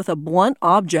back with a blunt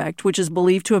object, which is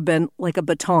believed to have been like a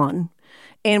baton.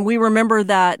 And we remember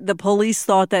that the police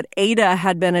thought that Ada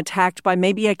had been attacked by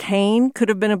maybe a cane, could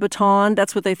have been a baton.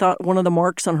 That's what they thought one of the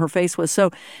marks on her face was.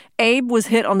 So Abe was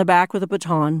hit on the back with a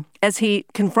baton. As he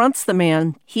confronts the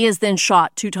man, he is then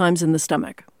shot 2 times in the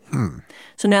stomach.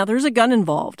 So now there's a gun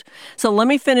involved. So let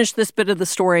me finish this bit of the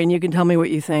story and you can tell me what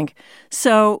you think.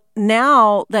 So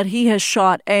now that he has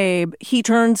shot Abe, he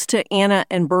turns to Anna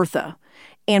and Bertha.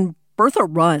 And Bertha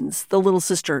runs, the little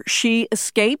sister. She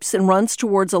escapes and runs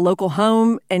towards a local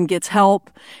home and gets help.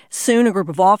 Soon a group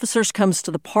of officers comes to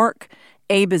the park.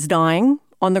 Abe is dying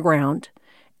on the ground.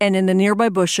 And in the nearby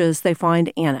bushes, they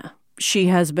find Anna. She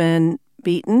has been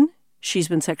beaten, she's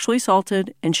been sexually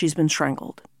assaulted, and she's been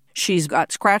strangled. She's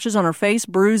got scratches on her face,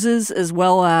 bruises, as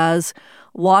well as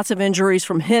lots of injuries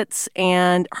from hits.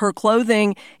 And her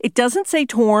clothing, it doesn't say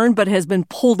torn, but has been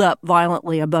pulled up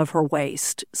violently above her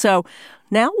waist. So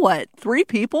now what? 3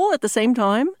 people at the same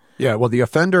time? Yeah, well, the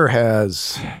offender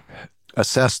has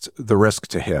assessed the risk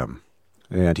to him.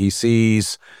 And he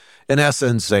sees, in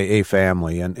essence, a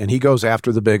family. And he goes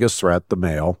after the biggest threat, the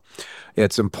male.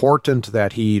 It's important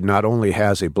that he not only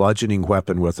has a bludgeoning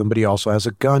weapon with him, but he also has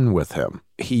a gun with him.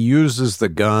 He uses the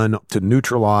gun to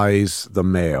neutralize the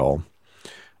male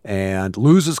and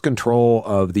loses control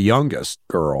of the youngest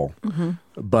girl,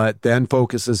 but then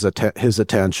focuses his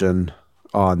attention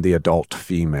on the adult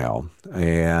female.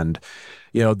 And,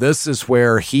 this is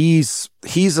where he's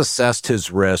assessed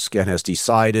his risk and has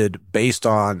decided, based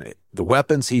on the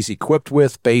weapons he's equipped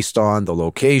with, based on the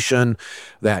location,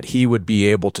 that he would be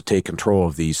able to take control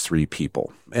of these 3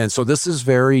 people. And so this is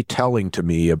very telling to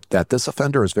me that this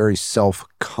offender is very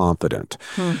self-confident.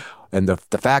 And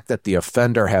the fact that the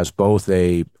offender has both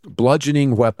a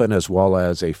bludgeoning weapon as well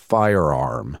as a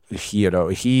firearm, he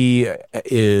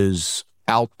is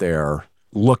out there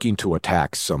looking to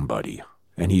attack somebody,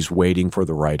 and he's waiting for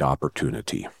the right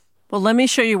opportunity. Well, let me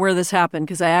show you where this happened,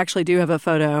 because I actually do have a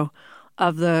photo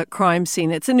of the crime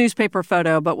scene. It's a newspaper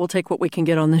photo, but we'll take what we can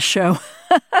get on this show.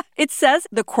 It says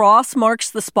the cross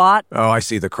marks the spot. Oh, I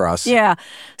see the cross. Yeah.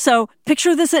 So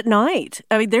picture this at night.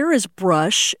 I mean, there is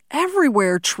brush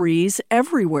everywhere, trees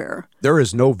everywhere. There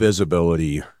is no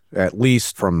visibility, at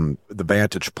least from the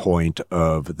vantage point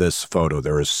of this photo.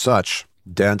 There is such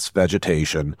dense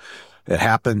vegetation. It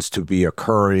happens to be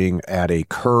occurring at a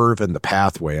curve in the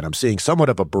pathway, and I'm seeing somewhat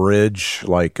of a bridge,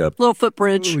 like a little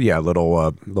footbridge. Yeah,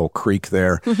 little creek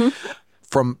there. Mm-hmm.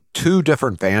 From two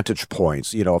different vantage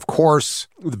points, of course,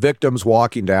 the victim's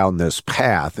walking down this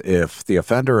path. If the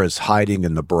offender is hiding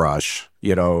in the brush,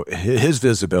 his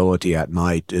visibility at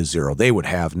night is zero. They would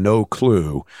have no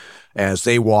clue as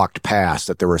they walked past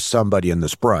that there was somebody in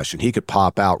this brush, and he could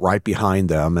pop out right behind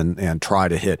them and try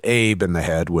to hit Abe in the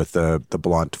head with the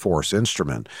blunt force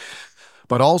instrument.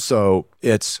 But also,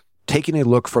 it's taking a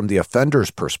look from the offender's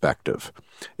perspective.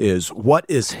 Is what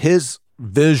is his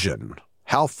vision?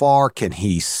 How far can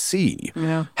he see?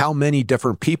 Yeah. How many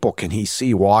different people can he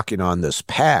see walking on this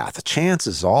path?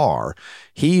 Chances are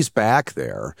he's back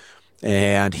there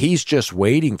and he's just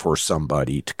waiting for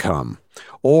somebody to come.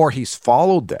 Or he's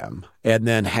followed them and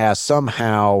then has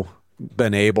somehow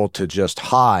been able to just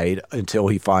hide until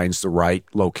he finds the right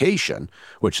location,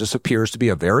 which this appears to be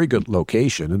a very good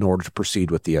location in order to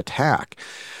proceed with the attack.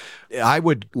 I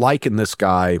would liken this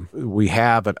guy, we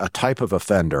have a type of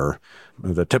offender,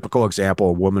 the typical example,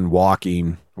 a woman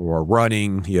walking or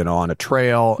running, on a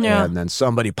trail, and then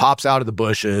somebody pops out of the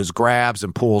bushes, grabs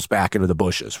and pulls back into the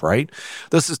bushes, right?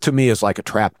 This is, to me, is like a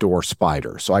trapdoor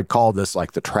spider. So I'd call this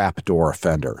like the trapdoor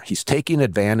offender. He's taking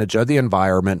advantage of the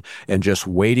environment and just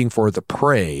waiting for the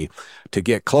prey to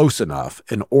get close enough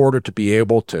in order to be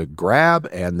able to grab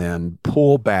and then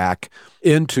pull back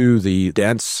into the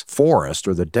dense forest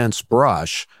or the dense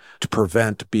brush to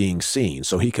prevent being seen.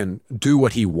 So he can do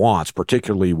what he wants,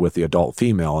 particularly with the adult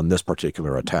female in this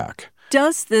particular attack.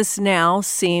 Does this now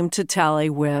seem to tally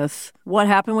with what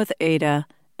happened with Ada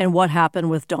and what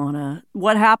happened with Donna?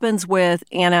 What happens with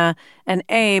Anna and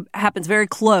Abe happens very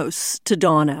close to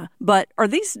Donna. But are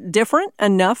these different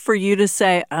enough for you to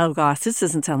say, oh gosh, this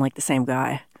doesn't sound like the same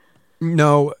guy?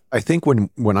 No, I think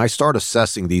when I start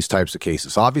assessing these types of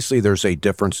cases, obviously there's a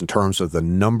difference in terms of the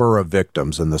number of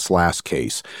victims in this last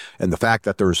case and the fact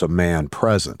that there's a man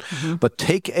present. Mm-hmm. But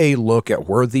take a look at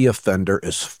where the offender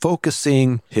is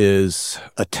focusing his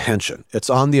attention. It's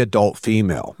on the adult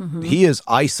female. Mm-hmm. He is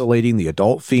isolating the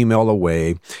adult female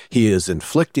away. He is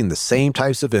inflicting the same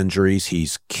types of injuries.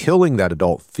 He's killing that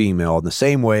adult female in the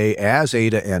same way as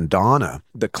Ada and Donna.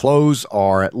 The clothes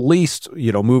are at least,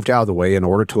 moved out of the way in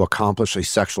order to accomplish a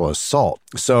sexual assault.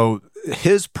 So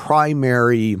his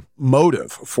primary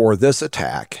motive for this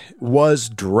attack was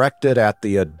directed at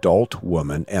the adult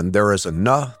woman, and there is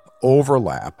enough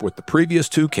overlap with the previous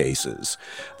two cases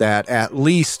that at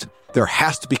least there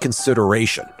has to be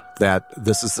consideration that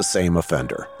this is the same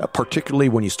offender, particularly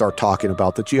when you start talking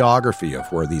about the geography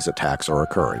of where these attacks are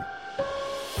occurring.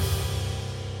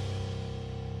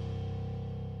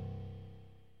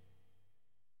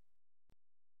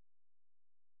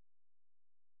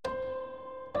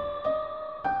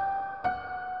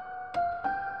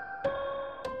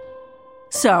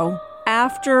 So,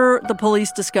 after the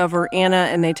police discover Anna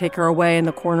and they take her away and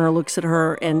the coroner looks at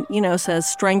her and, says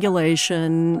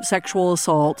strangulation, sexual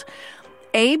assault,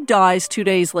 Abe dies 2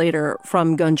 days later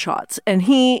from gunshots, and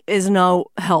he is no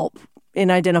help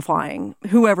in identifying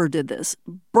whoever did this.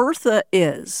 Bertha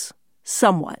is,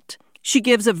 somewhat. She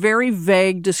gives a very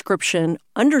vague description,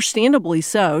 understandably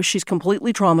so. She's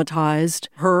completely traumatized.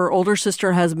 Her older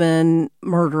sister has been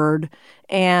murdered,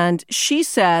 and she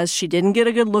says she didn't get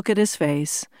a good look at his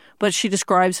face, but she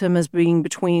describes him as being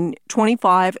between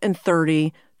 25 and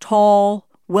 30, tall,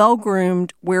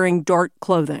 well-groomed, wearing dark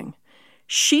clothing.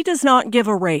 She does not give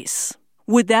a race.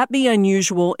 Would that be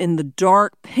unusual in the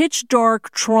dark, pitch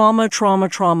dark trauma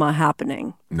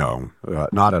happening? No,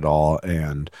 not at all.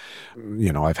 And,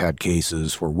 I've had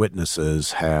cases where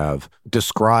witnesses have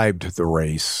described the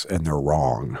race and they're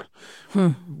wrong.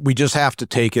 We just have to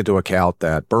take into account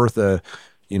that Bertha,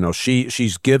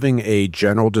 she's giving a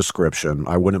general description.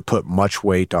 I wouldn't put much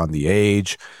weight on the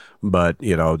age, but,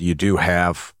 you do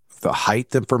have the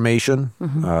height information,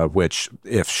 which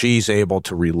if she's able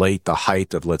to relate the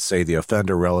height of, let's say, the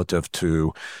offender relative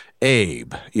to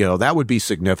Abe, that would be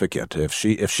significant. If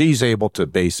she's able to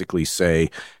basically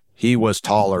say he was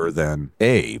taller than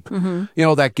Abe,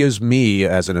 that gives me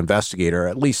as an investigator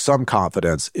at least some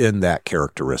confidence in that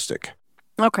characteristic.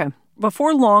 Okay.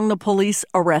 Before long, the police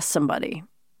arrest somebody.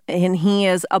 And he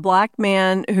is a black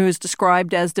man who is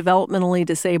described as developmentally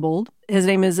disabled. His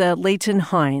name is Leighton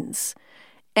Hines.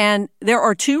 And there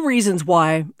are two reasons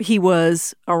why he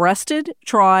was arrested,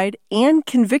 tried, and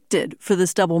convicted for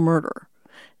this double murder.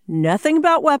 Nothing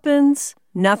about weapons,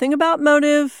 nothing about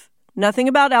motive, nothing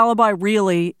about alibi,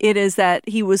 really. It is that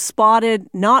he was spotted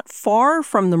not far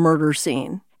from the murder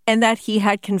scene and that he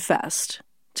had confessed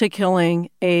to killing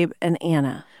Abe and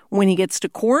Anna. When he gets to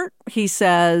court, he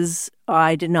says,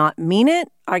 I did not mean it.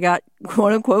 I got,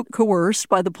 quote unquote, coerced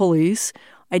by the police.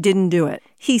 I didn't do it.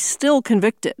 He's still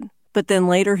convicted, but then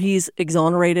later he's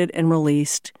exonerated and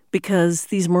released because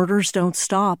these murders don't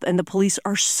stop, and the police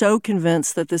are so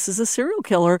convinced that this is a serial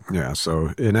killer. Yeah,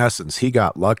 so in essence, he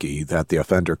got lucky that the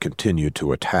offender continued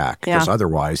to attack, because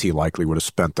otherwise he likely would have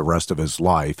spent the rest of his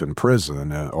life in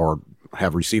prison or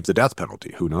have received the death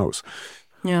penalty. Who knows?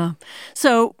 Yeah.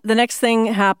 So the next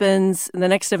event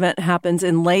happens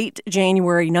in late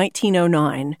January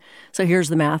 1909. So here's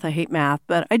the math. I hate math,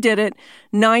 but I did it.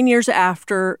 9 years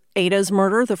after Ada's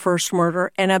murder, the first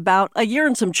murder, and about a year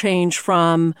and some change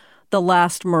from the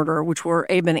last murder, which were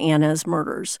Abe and Anna's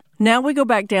murders. Now we go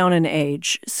back down in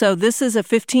age. So this is a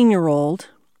 15-year-old,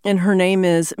 and her name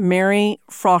is Mary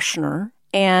Froschner.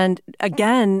 And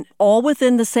again, all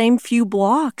within the same few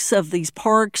blocks of these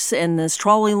parks and this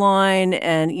trolley line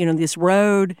and, this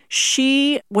road.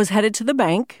 She was headed to the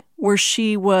bank where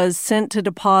she was sent to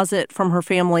deposit from her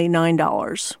family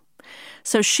 $9.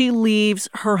 So she leaves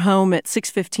her home at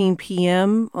 6:15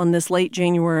 p.m. on this late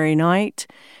January night.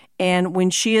 And when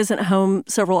she isn't home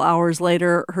several hours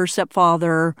later, her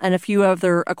stepfather and a few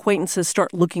other acquaintances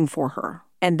start looking for her.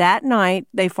 And that night,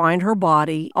 they find her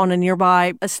body on a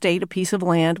nearby estate, a piece of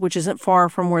land, which isn't far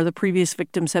from where the previous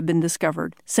victims had been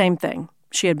discovered. Same thing.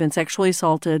 She had been sexually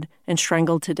assaulted and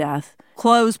strangled to death.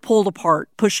 Clothes pulled apart,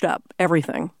 pushed up,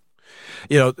 everything.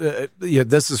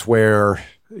 This is where,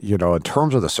 in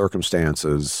terms of the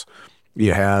circumstances,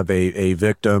 you have a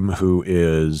victim who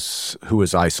is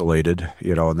isolated,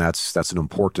 and that's an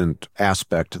important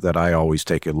aspect that I always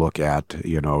take a look at,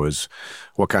 is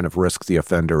what kind of risk the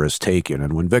offender has taken.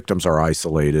 And when victims are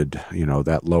isolated,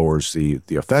 that lowers the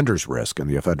offender's risk, and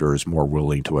the offender is more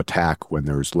willing to attack when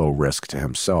there's low risk to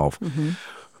himself. Mm-hmm.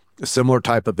 A similar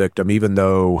type of victim, even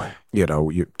though,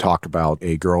 you talk about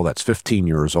a girl that's 15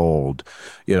 years old,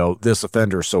 this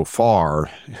offender so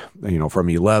far, from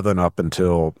 11 up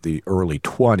until the early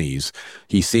 20s,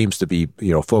 he seems to be,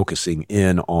 focusing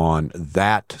in on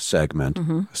that segment.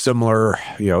 Mm-hmm. Similar,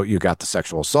 you got the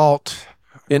sexual assault.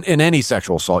 In any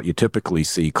sexual assault, you typically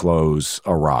see clothes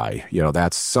awry.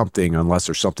 That's something, unless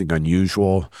there's something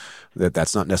unusual,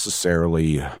 that's not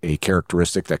necessarily a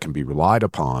characteristic that can be relied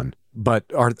upon. But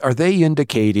are they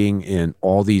indicating in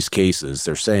all these cases,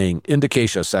 they're saying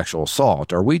indication of sexual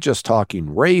assault? Are we just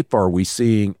talking rape? Or are we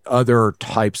seeing other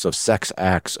types of sex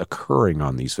acts occurring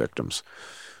on these victims?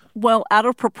 Well, out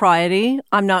of propriety,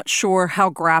 I'm not sure how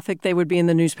graphic they would be in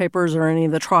the newspapers or any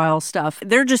of the trial stuff.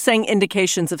 They're just saying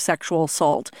indications of sexual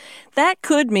assault. That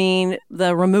could mean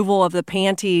the removal of the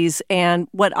panties and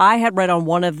what I had read on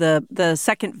one of the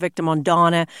second victim, on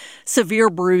Donna, severe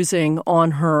bruising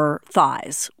on her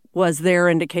thighs was their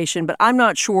indication. But I'm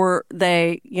not sure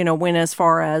they, went as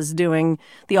far as doing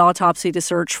the autopsy to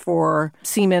search for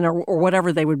semen or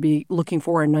whatever they would be looking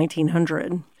for in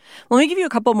 1900. Let me give you a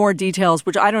couple more details,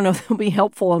 which I don't know if they'll be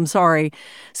helpful. I'm sorry.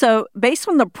 So based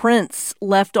on the prints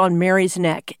left on Mary's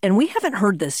neck, and we haven't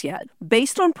heard this yet,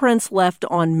 based on prints left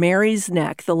on Mary's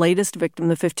neck, the latest victim,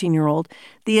 the 15-year-old,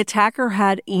 the attacker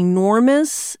had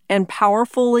enormous and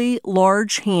powerfully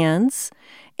large hands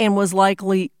and was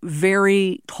likely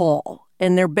very tall.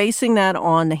 And they're basing that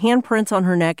on the handprints on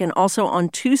her neck and also on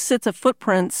 2 sets of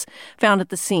footprints found at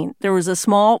the scene. There was a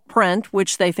small print,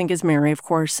 which they think is Mary, of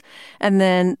course, and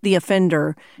then the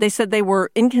offender. They said they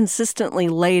were inconsistently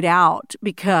laid out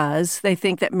because they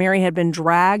think that Mary had been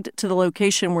dragged to the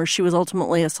location where she was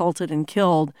ultimately assaulted and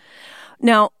killed.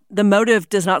 Now, the motive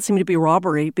does not seem to be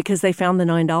robbery because they found the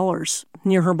 $9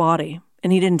 near her body,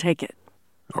 and he didn't take it.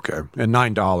 Okay. And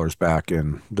 $9 back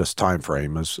in this time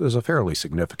frame is a fairly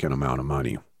significant amount of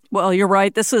money. Well, you're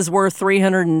right. This is worth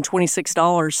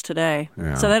 $326 today.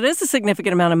 Yeah. So that is a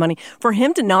significant amount of money. For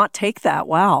him to not take that,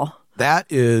 wow. That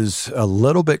is a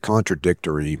little bit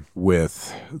contradictory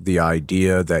with the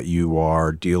idea that you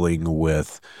are dealing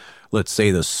with, let's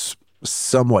say, this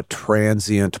somewhat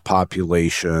transient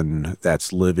population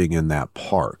that's living in that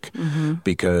park. Mm-hmm.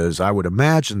 Because I would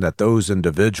imagine that those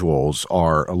individuals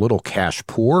are a little cash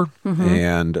poor, mm-hmm.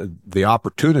 and the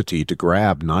opportunity to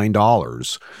grab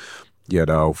 $9,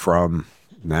 from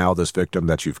now this victim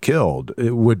that you've killed,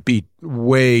 it would be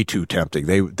way too tempting.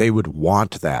 They would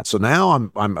want that. So now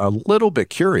I'm a little bit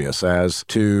curious as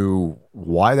to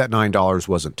why that $9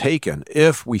 wasn't taken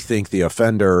if we think the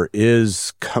offender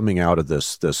is coming out of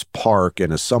this park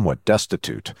and is somewhat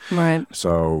destitute. Right.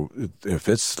 So if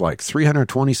it's like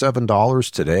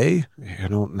 $327 today,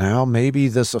 now maybe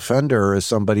this offender is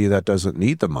somebody that doesn't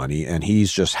need the money and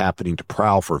he's just happening to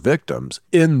prowl for victims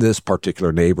in this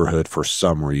particular neighborhood for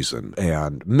some reason.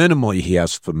 And minimally, he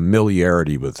has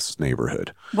familiarity with this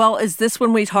neighborhood. Well, is this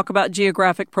when we talk about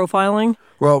geographic profiling?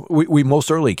 Well, we most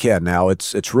certainly can. Now,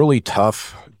 it's really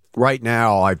tough. Right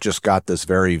now, I've just got this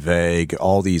very vague,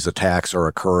 all these attacks are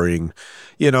occurring,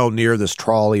 near this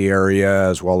trolley area,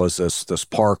 as well as this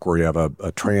park where you have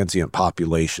a transient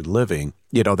population living.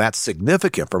 That's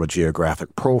significant from a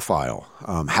geographic profile.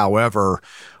 However,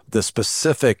 the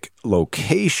specific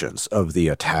locations of the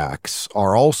attacks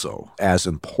are also as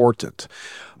important.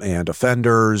 And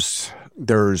offenders,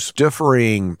 there's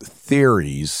differing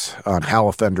theories on how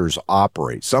offenders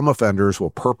operate. Some offenders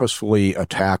will purposefully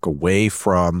attack away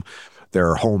from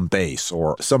their home base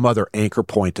or some other anchor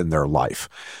point in their life.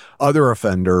 Other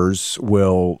offenders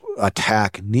will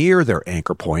attack near their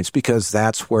anchor points because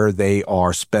that's where they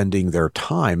are spending their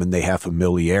time and they have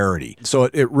familiarity. So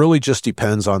it really just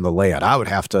depends on the layout. I would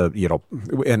have to,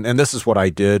 and this is what I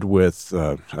did with,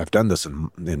 I've done this in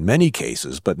many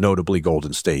cases, but notably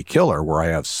Golden State Killer, where I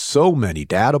have so many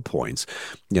data points.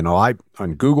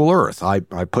 On Google Earth, I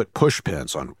put push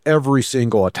pins on every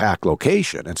single attack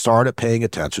location and started paying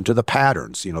attention to the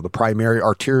patterns, the primary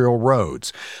arterial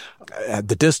roads,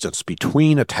 the distance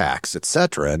between attacks,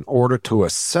 etc., in order to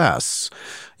assess,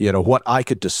 what I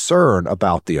could discern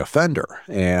about the offender.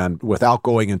 And without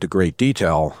going into great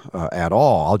detail at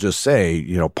all, I'll just say,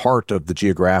 part of the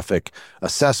geographic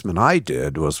assessment I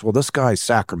did was, well, this guy's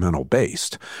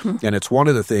Sacramento-based. And it's one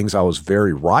of the things I was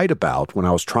very right about when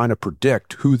I was trying to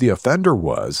predict who the offender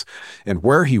was and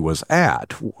where he was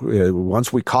at.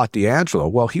 Once we caught D'Angelo,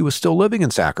 well, he was still living in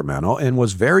Sacramento and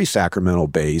was very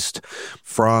Sacramento-based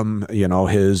from,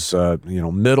 his,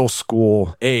 middle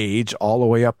school age all the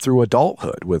way up through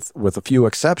adulthood, with a few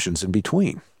exceptions in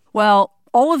between. Well,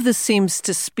 all of this seems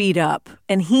to speed up,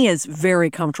 and he is very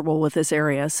comfortable with this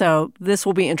area. So this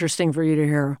will be interesting for you to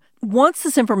hear. Once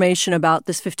this information about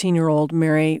this 15-year-old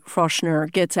Mary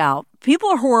Froschner gets out, people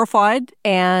are horrified,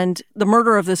 and the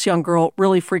murder of this young girl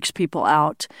really freaks people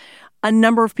out. A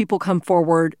number of people come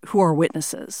forward who are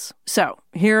witnesses. So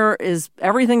here is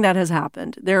everything that has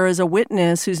happened. There is a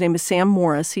witness whose name is Sam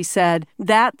Morris. He said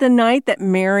that the night that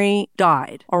Mary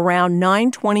died, around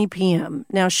 9:20 p.m.,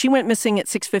 now she went missing at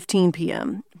 6:15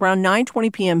 p.m., around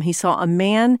 9:20 p.m., he saw a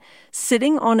man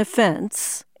sitting on a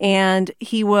fence, and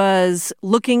he was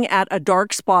looking at a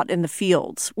dark spot in the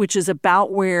fields, which is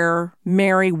about where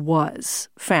Mary was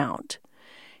found.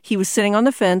 He was sitting on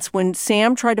the fence. When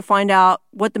Sam tried to find out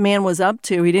what the man was up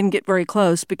to, he didn't get very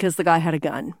close because the guy had a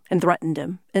gun and threatened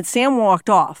him. And Sam walked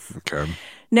off. Okay.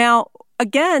 Now,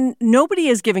 again, nobody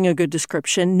is giving a good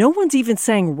description. No one's even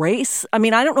saying race. I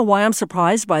mean, I don't know why I'm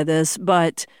surprised by this,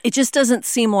 but it just doesn't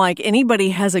seem like anybody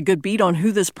has a good beat on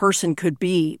who this person could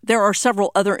be. There are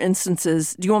several other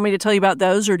instances. Do you want me to tell you about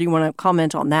those, or do you want to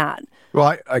comment on that?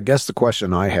 Well, I guess the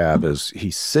question I have is,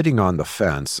 he's sitting on the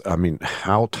fence. I mean,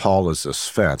 how tall is this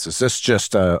fence? Is this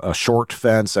just a short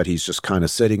fence that he's just kind of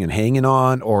sitting and hanging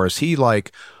on? Or is he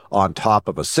like on top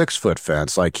of a 6-foot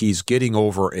fence, like he's getting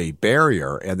over a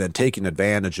barrier and then taking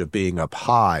advantage of being up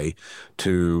high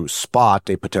to spot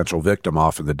a potential victim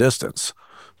off in the distance?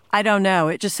 I don't know.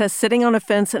 It just says sitting on a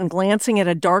fence and glancing at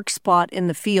a dark spot in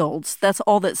the fields. That's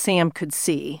all that Sam could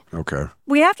see. Okay.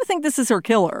 We have to think this is her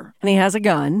killer, and he has a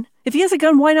gun. If he has a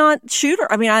gun, why not shoot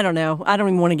her? I mean, I don't know. I don't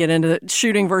even want to get into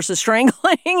shooting versus strangling.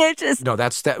 No,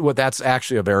 that's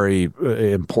actually a very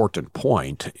important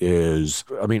point is,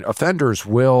 I mean, offenders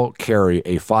will carry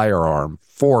a firearm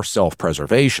for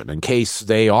self-preservation in case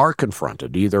they are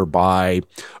confronted either by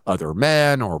other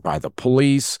men or by the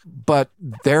police, but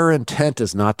their intent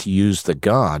is not to use the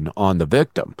gun on the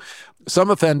victim.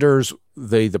 Some offenders,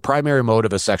 the primary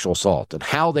motive is sexual assault, and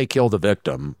how they kill the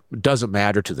victim doesn't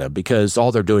matter to them because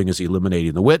all they're doing is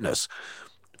eliminating the witness.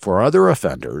 For other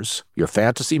offenders, your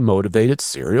fantasy-motivated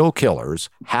serial killers,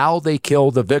 how they kill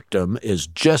the victim is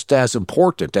just as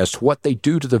important as to what they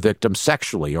do to the victim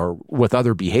sexually or with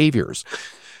other behaviors.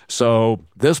 So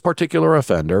this particular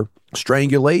offender,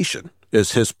 strangulation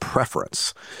is his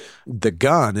preference. The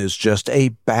gun is just a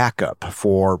backup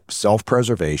for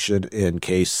self-preservation in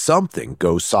case something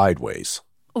goes sideways.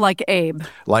 Like Abe.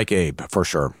 Like Abe, for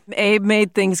sure. Abe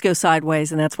made things go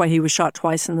sideways, and that's why he was shot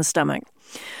twice in the stomach.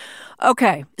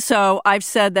 Okay, so I've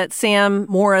said that Sam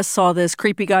Morris saw this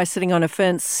creepy guy sitting on a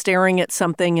fence staring at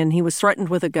something, and he was threatened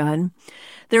with a gun.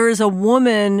 There is a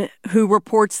woman who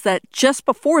reports that just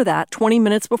before that, 20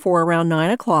 minutes before, around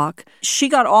 9 o'clock, she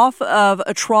got off of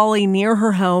a trolley near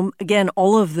her home. Again,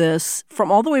 all of this from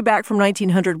all the way back from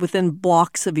 1900 within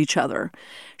blocks of each other.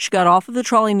 She got off of the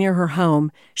trolley near her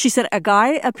home. She said a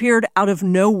guy appeared out of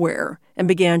nowhere and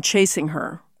began chasing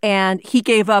her. And he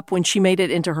gave up when she made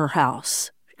it into her house.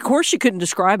 Of course, she couldn't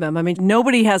describe him. I mean,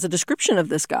 nobody has a description of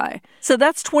this guy. So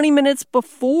that's 20 minutes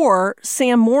before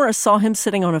Sam Morris saw him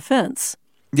sitting on a fence.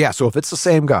 Yeah, so if it's the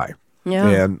same guy, yeah.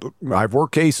 And I've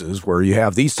worked cases where you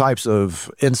have these types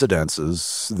of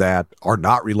incidences that are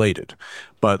not related,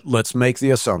 but let's make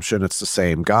the assumption it's the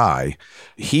same guy.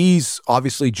 He's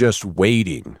obviously just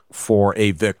waiting for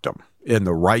a victim in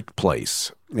the right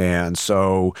place. And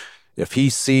so if he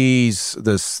sees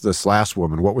this last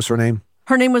woman, what was her name?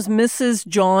 Her name was Mrs.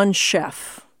 John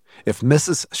Sheff. If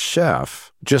Mrs.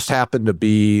 Sheff just happened to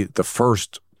be the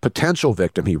first potential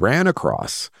victim he ran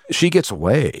across, she gets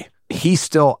away. He's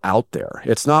still out there.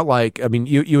 It's not like, I mean,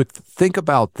 you would think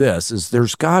about this, is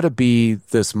there's got to be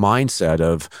this mindset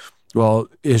of, well,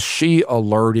 is she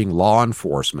alerting law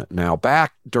enforcement? Now,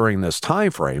 back during this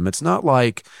time frame, it's not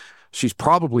like she's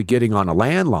probably getting on a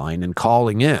landline and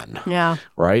calling in. Yeah.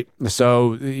 Right?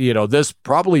 So, this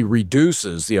probably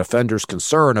reduces the offender's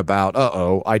concern about,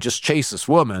 I just chased this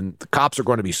woman. The cops are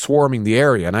going to be swarming the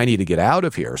area and I need to get out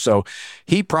of here. So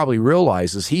he probably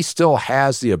realizes he still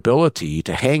has the ability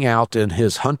to hang out in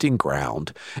his hunting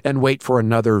ground and wait for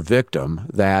another victim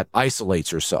that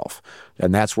isolates herself.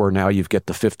 And that's where now you've got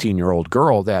the 15-year-old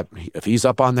girl that if he's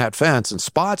up on that fence and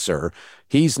spots her,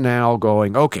 he's now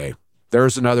going, okay,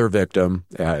 there's another victim,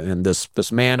 and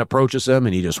this man approaches him,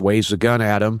 and he just waves a gun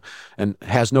at him and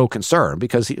has no concern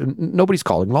because nobody's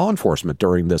calling law enforcement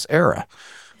during this era.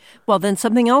 Well, then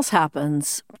something else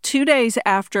happens. 2 days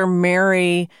after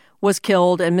Mary was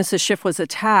killed and Mrs. Schiff was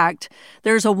attacked,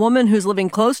 there's a woman who's living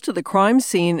close to the crime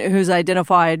scene who's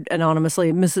identified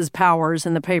anonymously, Mrs. Powers,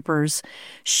 in the papers.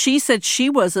 She said she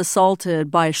was assaulted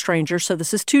by a stranger. So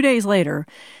this is 2 days later.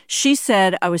 She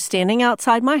said, I was standing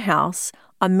outside my house.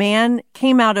 A man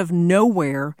came out of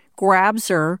nowhere, grabs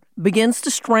her, begins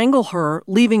to strangle her,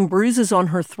 leaving bruises on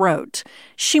her throat.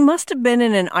 She must have been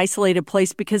in an isolated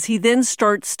place because he then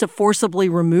starts to forcibly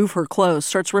remove her clothes,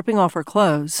 starts ripping off her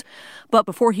clothes. But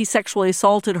before he sexually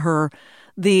assaulted her,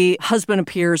 the husband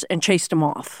appears and chased him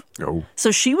off. Oh. So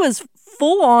she was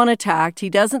full-on attacked.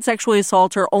 He doesn't sexually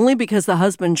assault her only because the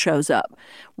husband shows up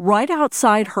right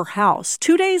outside her house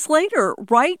 2 days later,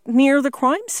 right near the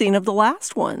crime scene of the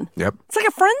last one. Yep. It's like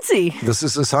a frenzy. This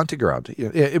is his hunting ground.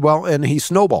 Well, and he's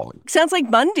snowballing. Sounds like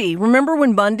Bundy. Remember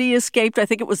when Bundy escaped? I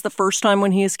think it was the first time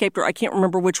when he escaped, or I can't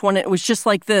remember which one. It was just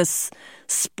like this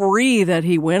spree that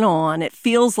he went on. It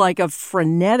feels like a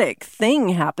frenetic thing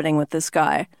happening with this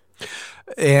guy.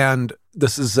 And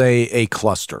this is a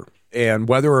cluster. And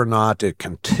whether or not it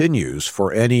continues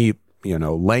for any,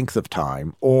 length of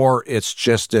time, or it's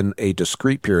just in a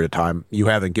discrete period of time, you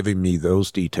haven't given me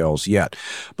those details yet.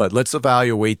 But let's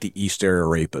evaluate the East Area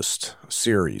Rapist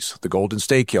series, the Golden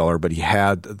State Killer, but he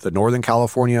had the Northern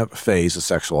California phase of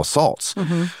sexual assaults.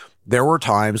 Mm-hmm. There were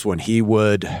times when he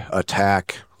would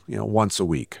attack once a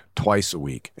week, twice a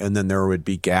week, and then there would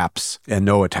be gaps and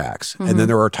no attacks. Mm-hmm. And then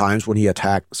there are times when he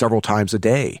attacked several times a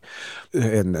day.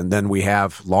 And then we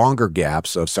have longer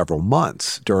gaps of several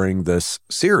months during this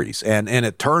series. And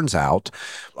it turns out,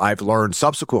 I've learned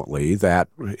subsequently that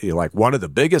like one of the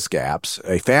biggest gaps,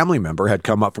 a family member had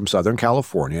come up from Southern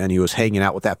California and he was hanging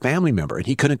out with that family member and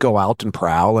he couldn't go out and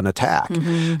prowl and attack.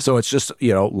 Mm-hmm. So it's just,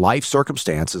 life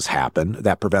circumstances happen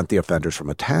that prevent the offenders from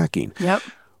attacking. Yep.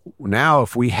 Now,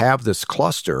 if we have this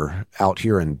cluster out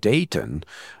here in Dayton,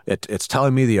 it's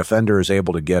telling me the offender is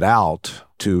able to get out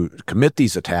to commit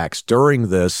these attacks during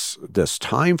this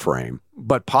time frame,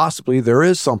 but possibly there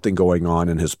is something going on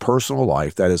in his personal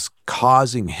life that is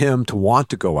causing him to want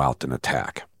to go out and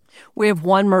attack. We have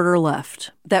one murder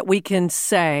left that we can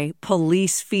say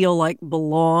police feel like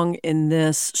belong in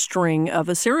this string of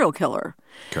a serial killer.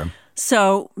 Okay.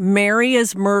 So Mary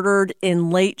is murdered in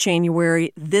late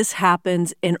January. This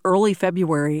happens in early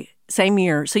February, same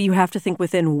year. So you have to think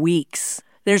within weeks.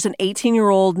 There's an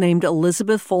 18-year-old named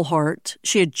Elizabeth Fullhart.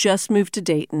 She had just moved to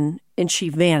Dayton, and she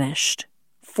vanished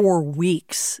for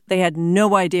weeks. They had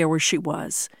no idea where she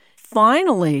was.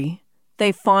 Finally,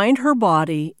 They find her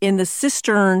body in the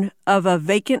cistern of a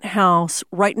vacant house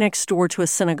right next door to a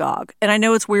synagogue. And I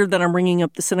know it's weird that I'm bringing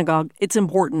up the synagogue. It's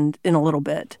important in a little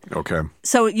bit. Okay.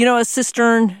 So, a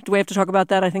cistern, do we have to talk about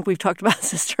that? I think we've talked about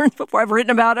cisterns before. I've written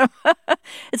about them.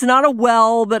 It's not a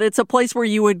well, but it's a place where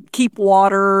you would keep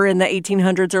water in the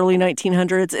 1800s, early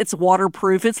 1900s. It's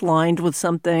waterproof. It's lined with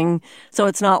something. So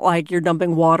it's not like you're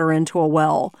dumping water into a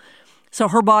well. So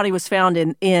her body was found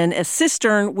in a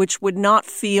cistern, which would not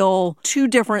feel too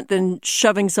different than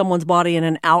shoving someone's body in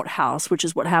an outhouse, which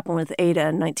is what happened with Ada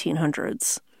in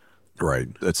 1900s. Right.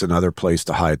 It's another place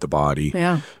to hide the body.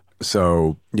 Yeah.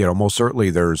 So, most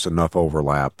certainly there's enough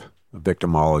overlap,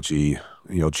 victimology,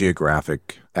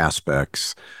 geographic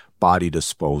aspects, body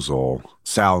disposal.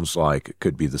 Sounds like it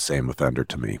could be the same offender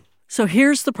to me. So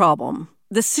here's the problem.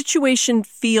 The situation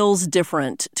feels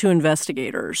different to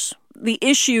investigators. The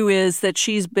issue is that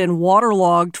she's been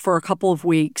waterlogged for a couple of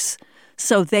weeks,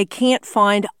 so they can't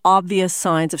find obvious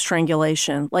signs of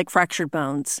strangulation, like fractured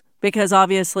bones, because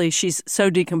obviously she's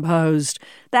so decomposed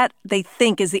that they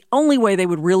think is the only way they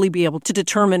would really be able to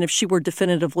determine if she were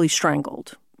definitively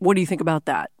strangled. What do you think about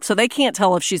that? So they can't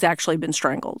tell if she's actually been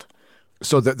strangled.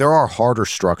 So there are harder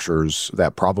structures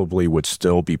that probably would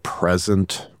still be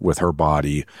present with her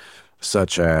body,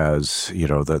 such as,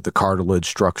 the cartilage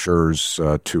structures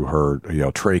to her,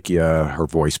 trachea, her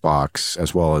voice box,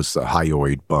 as well as the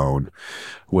hyoid bone,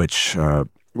 which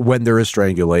when there is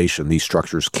strangulation, these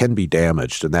structures can be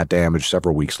damaged, and that damage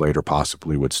several weeks later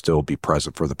possibly would still be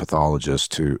present for the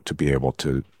pathologist to be able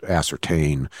to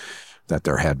ascertain that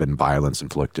there had been violence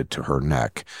inflicted to her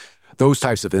neck. Those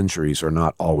types of injuries are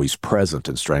not always present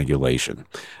in strangulation.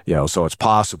 So it's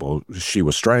possible she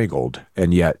was strangled,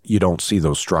 and yet you don't see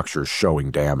those structures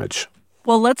showing damage.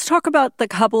 Well, let's talk about the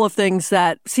couple of things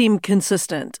that seem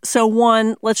consistent. So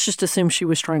one, let's just assume she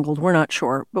was strangled. We're not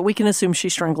sure, but we can assume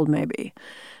she's strangled maybe.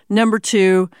 Number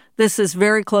two, this is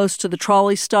very close to the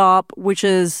trolley stop, which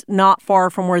is not far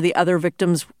from where the other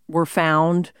victims were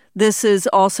found. This is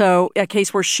also a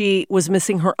case where she was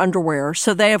missing her underwear.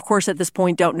 So they, of course, at this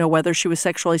point don't know whether she was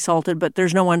sexually assaulted, but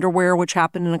there's no underwear, which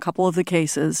happened in a couple of the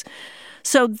cases.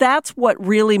 So that's what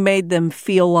really made them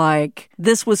feel like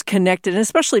this was connected, and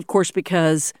especially, of course,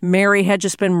 because Mary had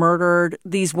just been murdered.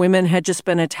 These women had just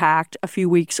been attacked a few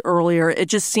weeks earlier. It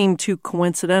just seemed too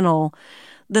coincidental.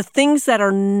 The things that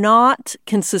are not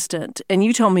consistent, and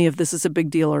you tell me if this is a big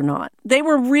deal or not, they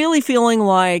were really feeling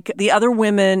like the other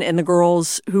women and the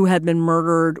girls who had been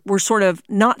murdered were sort of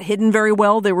not hidden very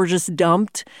well. They were just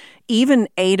dumped. Even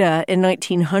Ada in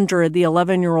 1900, the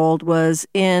 11-year-old, was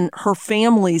in her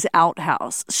family's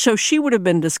outhouse, so she would have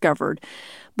been discovered.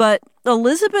 But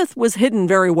Elizabeth was hidden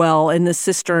very well in this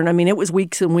cistern. I mean, it was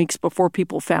weeks and weeks before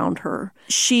people found her.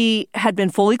 She had been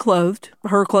fully clothed.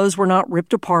 Her clothes were not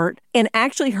ripped apart. And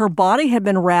actually, her body had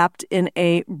been wrapped in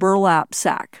a burlap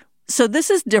sack. So this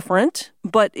is different,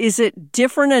 but is it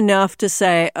different enough to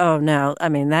say, oh, no, I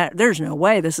mean, there's no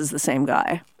way this is the same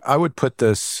guy? I would put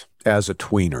this as a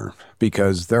tweener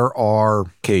because there are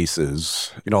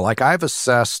cases, like I've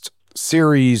assessed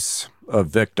series of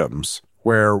victims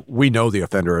where we know the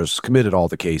offender has committed all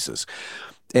the cases.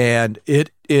 And it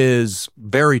is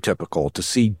very typical to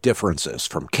see differences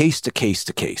from case to case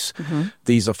to case. Mm-hmm.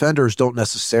 These offenders don't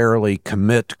necessarily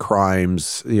commit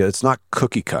crimes. It's not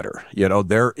cookie cutter.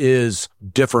 There is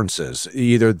differences.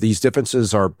 Either these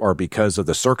differences are because of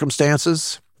the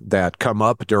circumstances that come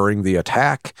up during the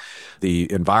attack,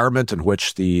 the environment in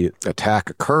which the attack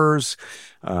occurs,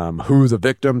 who the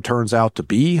victim turns out to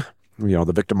be.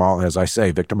 As I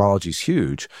say, victimology is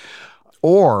huge.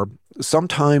 Or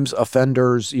sometimes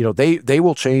offenders, they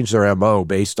will change their MO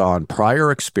based on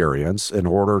prior experience in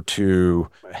order to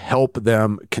help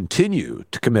them continue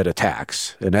to commit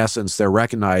attacks. In essence, they're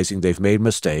recognizing they've made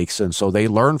mistakes, and so they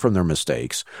learn from their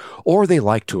mistakes. Or they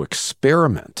like to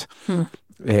experiment.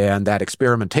 And that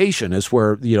experimentation is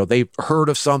where, they've heard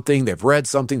of something, they've read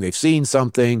something, they've seen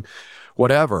something,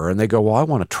 whatever, and they go, well, I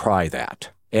want to try that.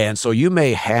 And so you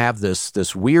may have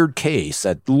this weird case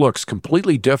that looks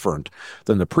completely different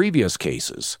than the previous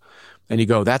cases. And you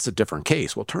go, that's a different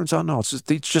case. Well, it turns out, no, it's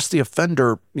just the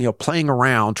offender, playing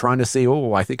around, trying to say,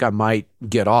 oh, I think I might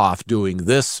get off doing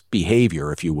this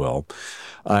behavior, if you will,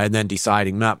 and then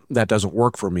deciding, no, that doesn't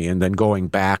work for me, and then going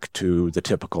back to the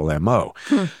typical MO.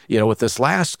 With this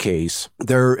last case,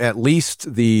 there at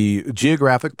least the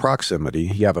geographic proximity,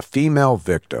 you have a female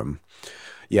victim,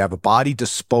 you have a body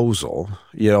disposal,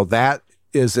 that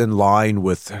is in line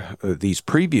with these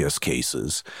previous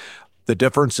cases. The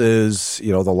difference is,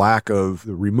 the lack of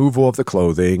the removal of the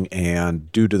clothing,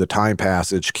 and due to the time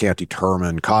passage, can't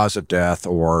determine cause of death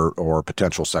or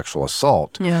potential sexual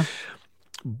assault. Yeah.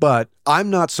 But I'm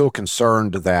not so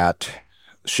concerned that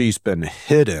she's been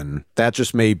hidden. That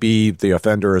just may be the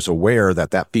offender is aware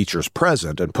that that feature's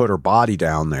present and put her body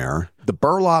down there. The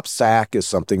burlap sack is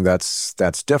something that's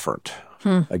different.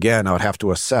 Again, I would have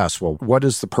to assess, well, what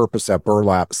is the purpose that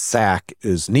burlap sack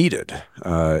is needed?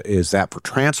 Is that for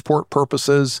transport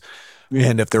purposes?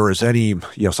 And if there is any,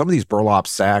 some of these burlap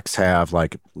sacks have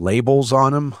like labels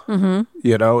on them,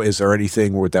 is there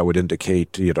anything that would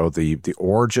indicate, the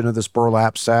origin of this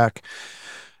burlap sack?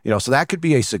 So that could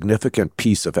be a significant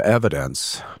piece of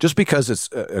evidence. Just because it's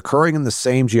occurring in the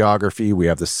same geography, we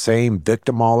have the same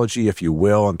victimology, if you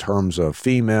will, in terms of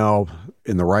female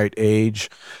in the right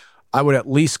age, I would at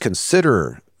least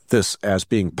consider this as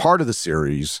being part of the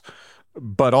series,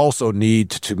 but also need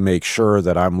to make sure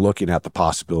that I'm looking at the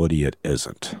possibility it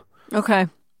isn't. Okay.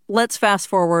 Let's fast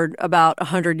forward about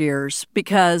 100 years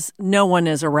because no one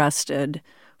is arrested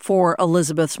for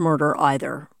Elizabeth's murder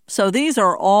either. So these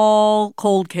are all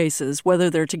cold cases, whether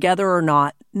they're together or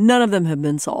not. None of them have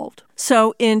been solved.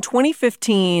 So in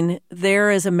 2015,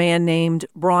 there is a man named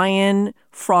Brian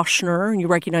Froschner. You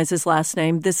recognize his last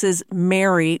name. This is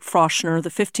Mary Froschner, the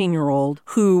 15-year-old,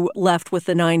 who left with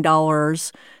the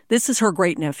 $9. This is her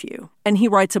great-nephew. And he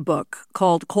writes a book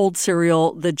called Cold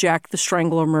Serial, The Jack the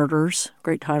Strangler Murders.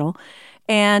 Great title.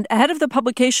 And ahead of the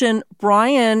publication,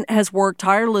 Brian has worked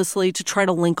tirelessly to try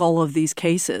to link all of these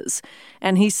cases.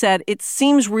 And he said it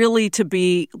seems really to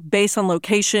be based on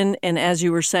location and, as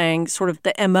you were saying, sort of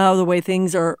the MO, the way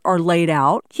things are laid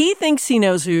out. He thinks he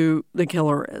knows who the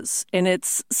killer is. And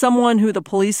it's someone who the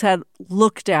police had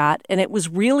looked at. And it was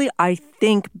really, I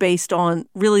think, based on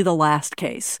really the last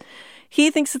case.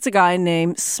 He thinks it's a guy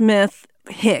named Smith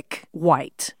Hick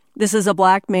White. This is a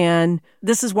black man.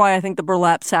 This is why I think the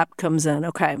burlap sack comes in.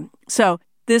 Okay. So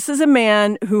this is a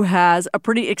man who has a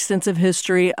pretty extensive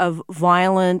history of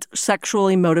violent,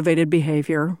 sexually motivated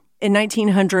behavior. In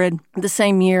 1900, the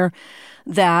same year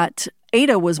that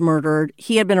Ada was murdered,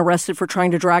 he had been arrested for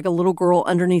trying to drag a little girl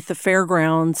underneath the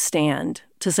fairground stand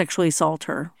to sexually assault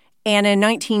her. And in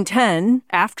 1910,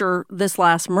 after this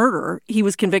last murder, he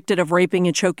was convicted of raping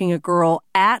and choking a girl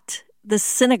at the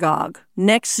synagogue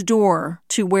next door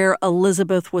to where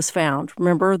Elizabeth was found.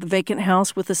 Remember the vacant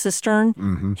house with the cistern?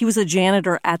 Mm-hmm. He was a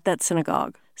janitor at that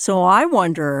synagogue. So I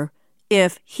wonder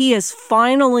if he is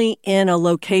finally in a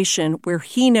location where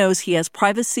he knows he has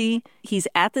privacy, he's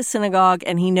at the synagogue,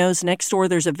 and he knows next door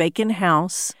there's a vacant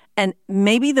house. And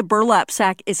maybe the burlap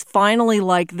sack is finally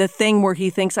like the thing where he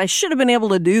thinks, I should have been able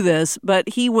to do this, but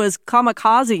he was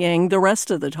kamikazing the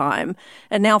rest of the time.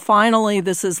 And now finally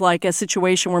this is like a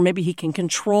situation where maybe he can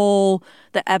control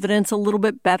the evidence a little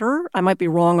bit better. I might be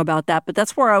wrong about that, but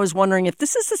that's where I was wondering if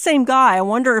this is the same guy. I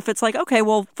wonder if it's like, okay,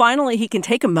 well, finally he can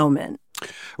take a moment.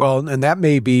 Well, and that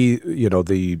may be,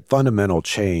 the fundamental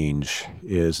change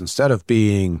is instead of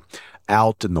being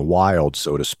out in the wild,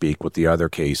 so to speak, with the other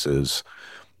cases,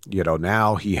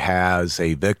 now he has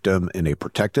a victim in a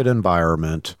protected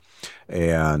environment,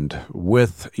 and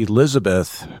with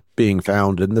Elizabeth being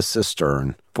found in the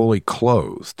cistern, fully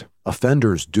clothed,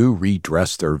 offenders do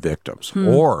redress their victims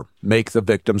or make the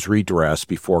victims redress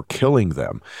before killing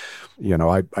them.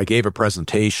 I gave a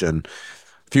presentation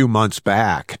a few months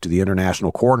back to the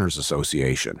International Coroners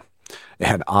Association.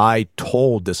 And I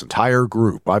told this entire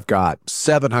group, I've got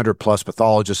 700 plus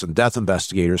pathologists and death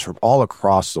investigators from all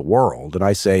across the world. And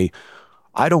I say,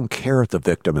 I don't care if the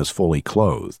victim is fully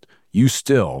clothed. You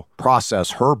still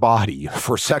process her body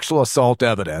for sexual assault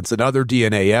evidence and other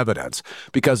DNA evidence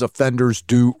because offenders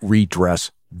do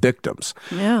redress victims.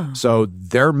 Yeah. So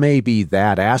there may be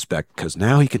that aspect because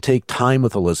now he can take time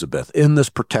with Elizabeth in this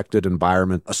protected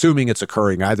environment, assuming it's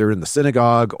occurring either in the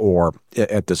synagogue or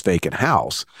at this vacant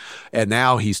house. And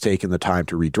now he's taken the time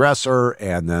to redress her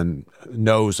and then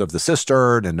knows of the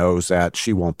cistern and knows that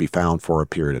she won't be found for a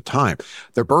period of time.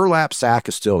 The burlap sack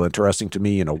is still interesting to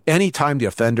me. Anytime the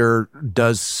offender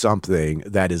does something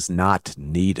that is not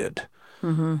needed,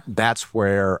 that's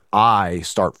where I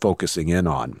start focusing in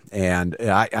on. And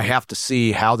I have to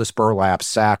see how this burlap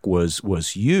sack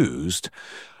was used.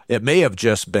 It may have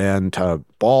just been to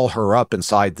ball her up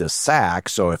inside this sack,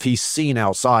 so if he's seen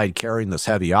outside carrying this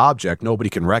heavy object,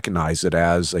 nobody can recognize it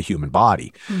as a human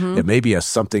body. It may be as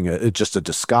something, just a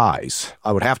disguise.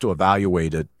 I would have to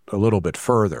evaluate it a little bit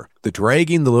further. The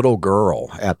dragging the little girl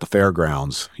at the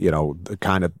fairgrounds,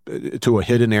 kind of to a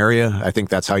hidden area. I think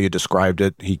that's how you described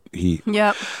it.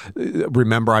 Yep.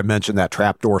 Remember I mentioned that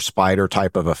trapdoor spider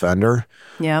type of offender?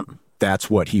 Yep. That's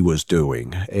what he was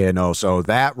doing. So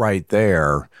that right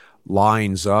there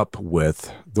lines up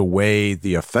with the way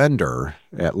the offender,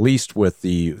 at least with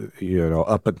the,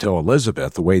 up until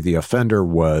Elizabeth, the way the offender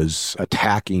was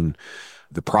attacking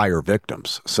the prior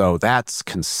victims. So that's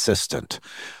consistent.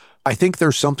 I think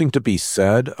there's something to be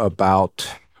said about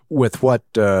with what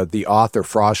the author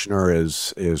Froschner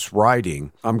is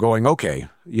writing. I'm going, okay,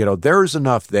 there's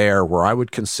enough there where I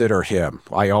would consider him.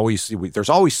 There's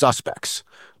always suspects,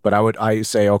 but I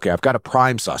say, okay, I've got a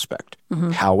prime suspect.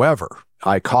 Mm-hmm. However,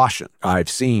 I caution, I've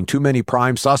seen too many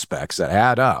prime suspects that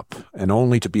add up and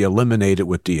only to be eliminated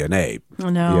with DNA. Oh,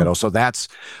 no. So that's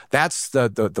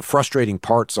the frustrating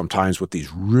part sometimes with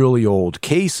these really old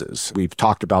cases. We've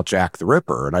talked about Jack the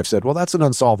Ripper, and I've said, well, that's an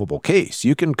unsolvable case.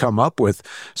 You can come up with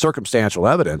circumstantial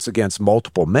evidence against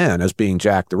multiple men as being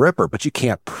Jack the Ripper, but you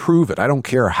can't prove it. I don't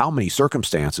care how many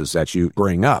circumstances that you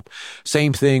bring up.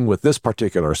 Same thing with this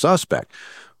particular suspect.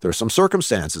 There's some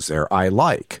circumstances there I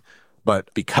like.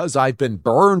 But because I've been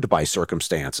burned by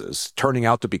circumstances turning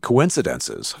out to be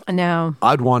coincidences, no,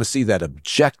 I'd want to see that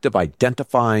objective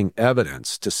identifying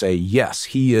evidence to say, yes,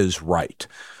 he is right.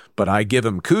 But I give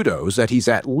him kudos that he's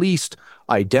at least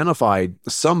identified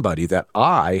somebody that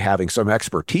I, having some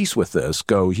expertise with this,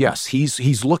 go, yes,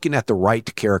 he's looking at the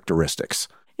right characteristics.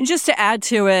 And just to add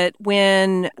to it,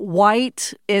 when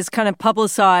White is kind of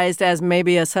publicized as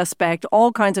maybe a suspect,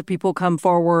 all kinds of people come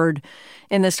forward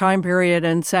in this time period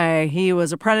and say, he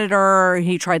was a predator,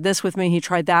 he tried this with me, he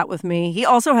tried that with me. He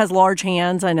also has large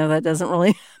hands. I know that doesn't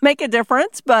really make a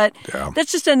difference, but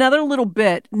That's just another little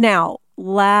bit. Now,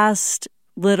 last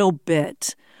little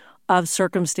bit of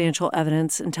circumstantial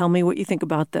evidence, and tell me what you think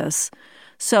about this.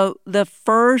 So the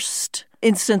first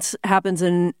instance happens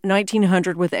in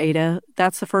 1900 with Ada.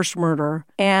 That's the first murder.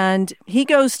 And he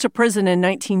goes to prison in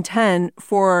 1910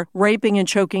 for raping and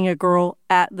choking a girl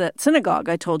at the synagogue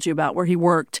I told you about where he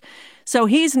worked. So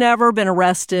he's never been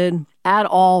arrested at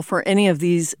all for any of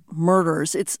these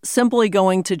murders. It's simply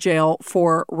going to jail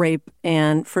for rape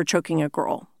and for choking a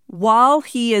girl. While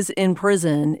he is in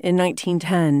prison in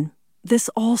 1910, this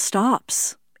all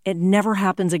stops. It never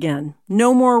happens again.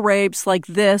 No more rapes like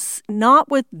this, not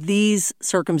with these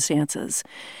circumstances.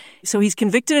 So he's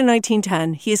convicted in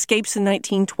 1910. He escapes in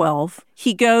 1912.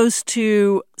 He goes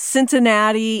to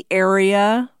Cincinnati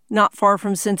area, not far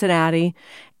from Cincinnati,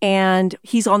 and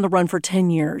he's on the run for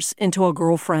 10 years until a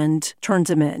girlfriend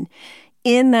turns him in.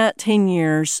 In that 10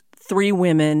 years, 3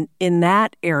 women in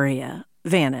that area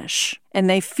vanish, and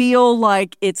they feel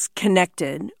like it's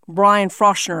connected. Brian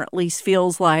Froschner at least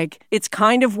feels like it's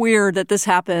kind of weird that this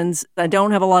happens. I don't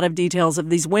have a lot of details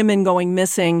of these women going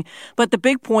missing, but the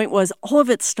big point was all of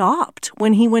it stopped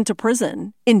when he went to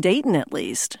prison, in Dayton at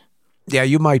least. Yeah,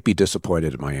 you might be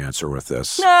disappointed in my answer with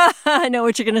this. I know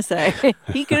what you're going to say.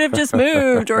 He could have just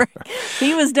moved, or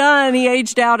he was done. He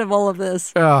aged out of all of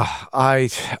this. I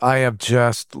have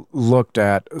just looked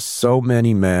at so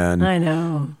many men. I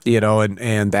know.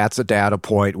 And that's a data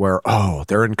point where,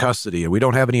 they're in custody and we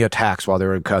don't have any attacks while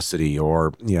they're in custody,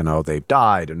 or, they've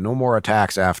died and no more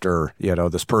attacks after,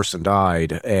 this person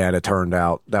died. And it turned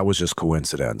out that was just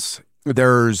coincidence.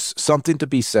 There's something to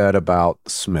be said about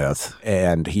Smith,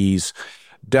 and he's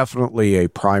definitely a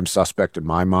prime suspect in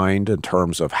my mind in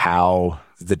terms of how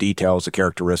the details, the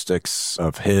characteristics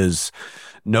of his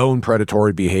known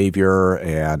predatory behavior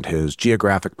and his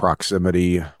geographic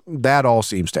proximity, that all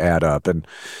seems to add up. And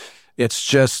it's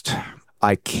just,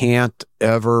 I can't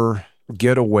ever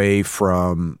get away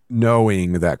from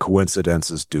knowing that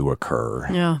coincidences do occur.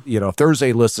 Yeah. If there's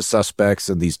a list of suspects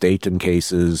in these Dayton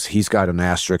cases, he's got an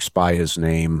asterisk by his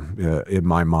name in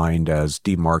my mind as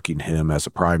demarking him as a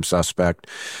prime suspect.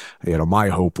 My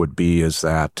hope would be is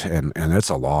that, and it's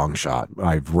a long shot.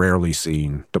 I've rarely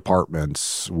seen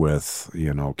departments with,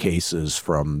 cases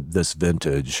from this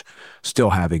vintage still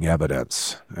having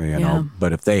evidence,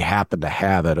 but if they happen to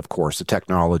have it, of course, the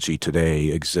technology today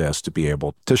exists to be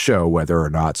able to show whether or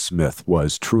not Smith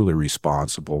was truly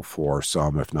responsible for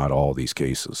some, if not all, these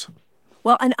cases.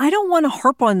 Well, and I don't want to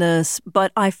harp on this,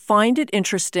 but I find it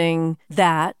interesting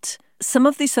that some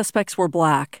of these suspects were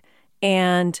black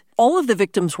and all of the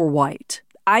victims were white.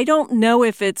 I don't know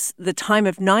if it's the time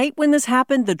of night when this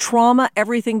happened, the trauma,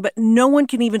 everything, but no one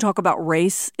can even talk about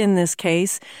race in this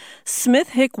case. Smith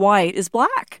Hick White is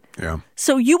black. Yeah.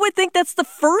 So you would think that's the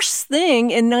first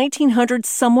thing in 1900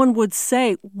 someone would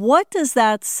say. What does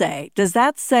that say? Does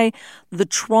that say the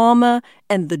trauma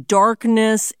and the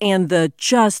darkness and the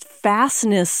just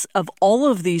fastness of all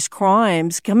of these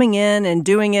crimes coming in and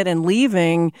doing it and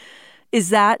leaving? Is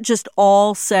that just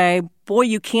all say, boy,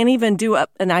 you can't even do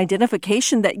an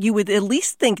identification that you would at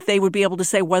least think they would be able to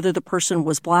say whether the person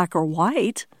was black or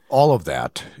white? All of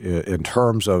that in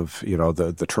terms of,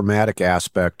 the traumatic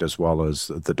aspect as well as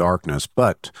the darkness,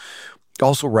 but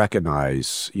also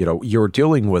recognize, you're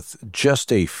dealing with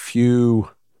just a few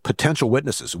potential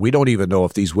witnesses. We don't even know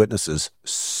if these witnesses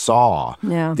saw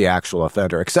the actual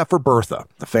offender, except for Bertha,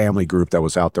 the family group that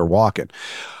was out there walking.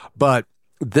 But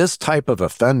this type of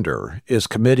offender is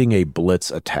committing a blitz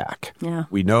attack. Yeah.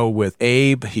 We know with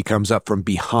Abe, he comes up from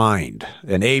behind,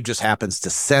 and Abe just happens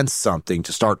to sense something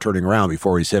to start turning around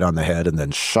before he's hit on the head and then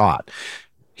shot.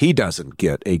 He doesn't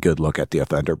get a good look at the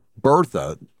offender.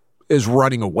 Bertha is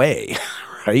running away,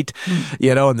 right?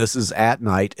 And this is at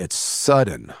night. It's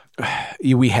sudden.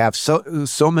 We have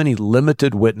so many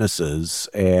limited witnesses,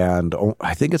 and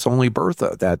I think it's only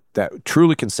Bertha that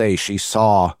truly can say she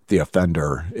saw the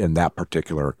offender in that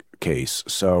particular case.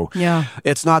 So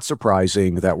it's not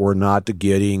surprising that we're not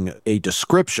getting a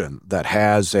description that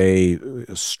has a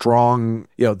strong,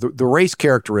 the race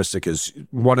characteristic is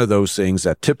one of those things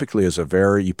that typically is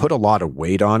you put a lot of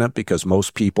weight on it because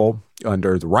most people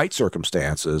under the right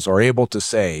circumstances are able to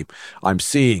say, I'm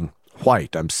seeing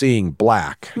white, I'm seeing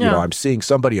black, I'm seeing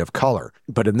somebody of color.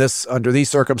 But under these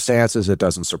circumstances, it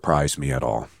doesn't surprise me at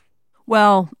all.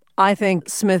 Well, I think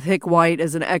Smith Hick White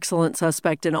is an excellent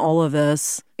suspect in all of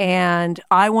this. And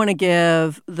I want to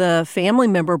give the family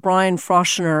member, Brian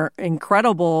Froschner,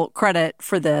 incredible credit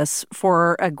for this,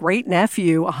 for a great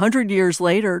nephew 100 years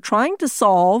later trying to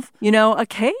solve, a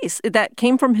case that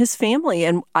came from his family.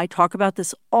 And I talk about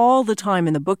this all the time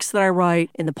in the books that I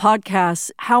write, in the podcasts,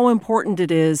 how important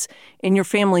it is in your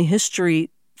family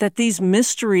history that these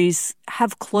mysteries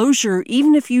have closure,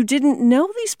 even if you didn't know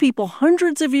these people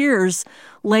hundreds of years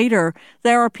later.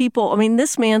 There are people,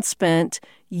 this man spent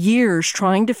years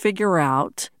trying to figure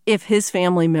out if his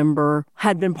family member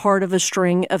had been part of a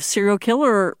string of serial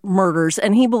killer murders,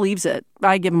 and he believes it.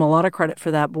 I give him a lot of credit for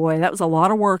that, boy. That was a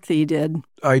lot of work that he did.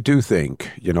 I do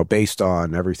think, based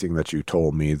on everything that you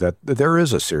told me, that there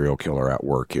is a serial killer at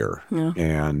work here. Yeah.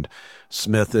 And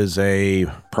Smith is a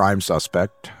prime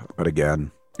suspect, but again,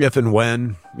 if and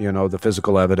when, the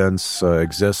physical evidence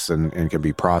exists and can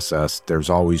be processed, there's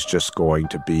always just going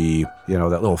to be,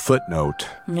 that little footnote,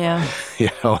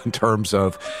 in terms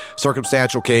of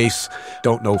circumstantial case,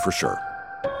 don't know for sure.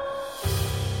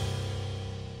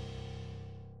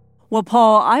 Well,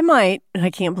 Paul, I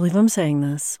can't believe I'm saying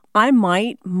this, I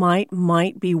might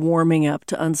be warming up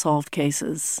to unsolved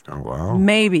cases. Oh, wow.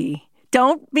 Maybe.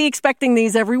 Don't be expecting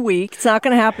these every week. It's not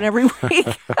going to happen every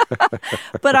week.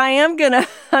 But I'm going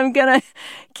to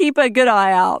keep a good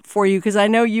eye out for you because I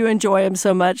know you enjoy them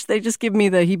so much. They just give me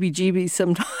the heebie-jeebies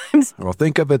sometimes. Well,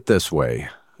 think of it this way.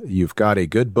 You've got a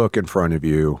good book in front of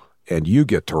you, and you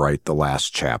get to write the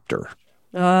last chapter.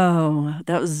 Oh,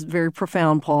 that was very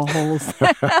profound, Paul Holes.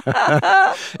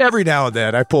 Every now and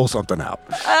then, I pull something out.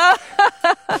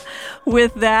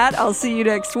 With that, I'll see you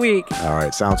next week. All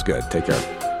right, sounds good. Take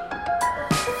care.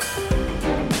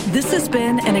 This has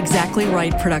been an Exactly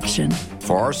Right production.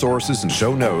 For our sources and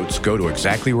show notes, go to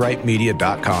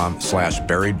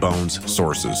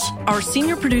exactlyrightmedia.com/buriedbonessources. Our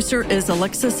senior producer is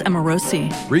Alexis Amorosi.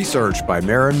 Research by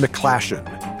Maren McClashen,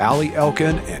 Allie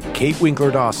Elkin, and Kate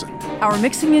Winkler-Dawson. Our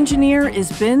mixing engineer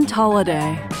is Ben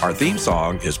Tolliday. Our theme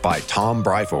song is by Tom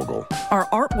Breifogel. Our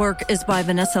artwork is by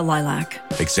Vanessa Lilac.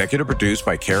 Executive produced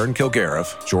by Karen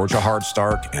Kilgariff, Georgia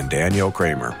Hardstark, and Danielle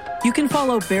Kramer. You can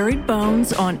follow Buried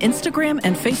Bones on Instagram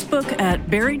and Facebook at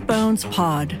Buried Bones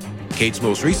Pod. Kate's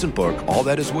most recent book, All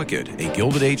That Is Wicked, a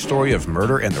Gilded Age story of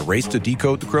murder and the race to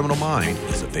decode the criminal mind,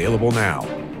 is available now.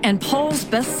 And Paul's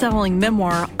best-selling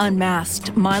memoir,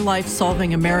 Unmasked, My Life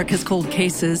Solving America's Cold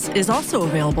Cases, is also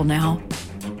available now.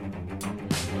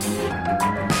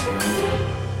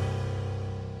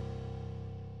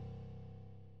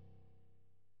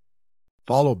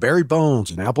 Follow Buried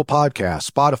Bones on Apple Podcasts,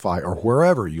 Spotify, or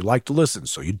wherever you like to listen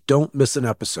so you don't miss an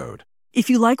episode. If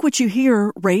you like what you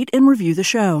hear, rate and review the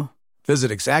show. Visit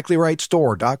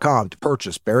exactlyrightstore.com to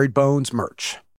purchase Buried Bones merch.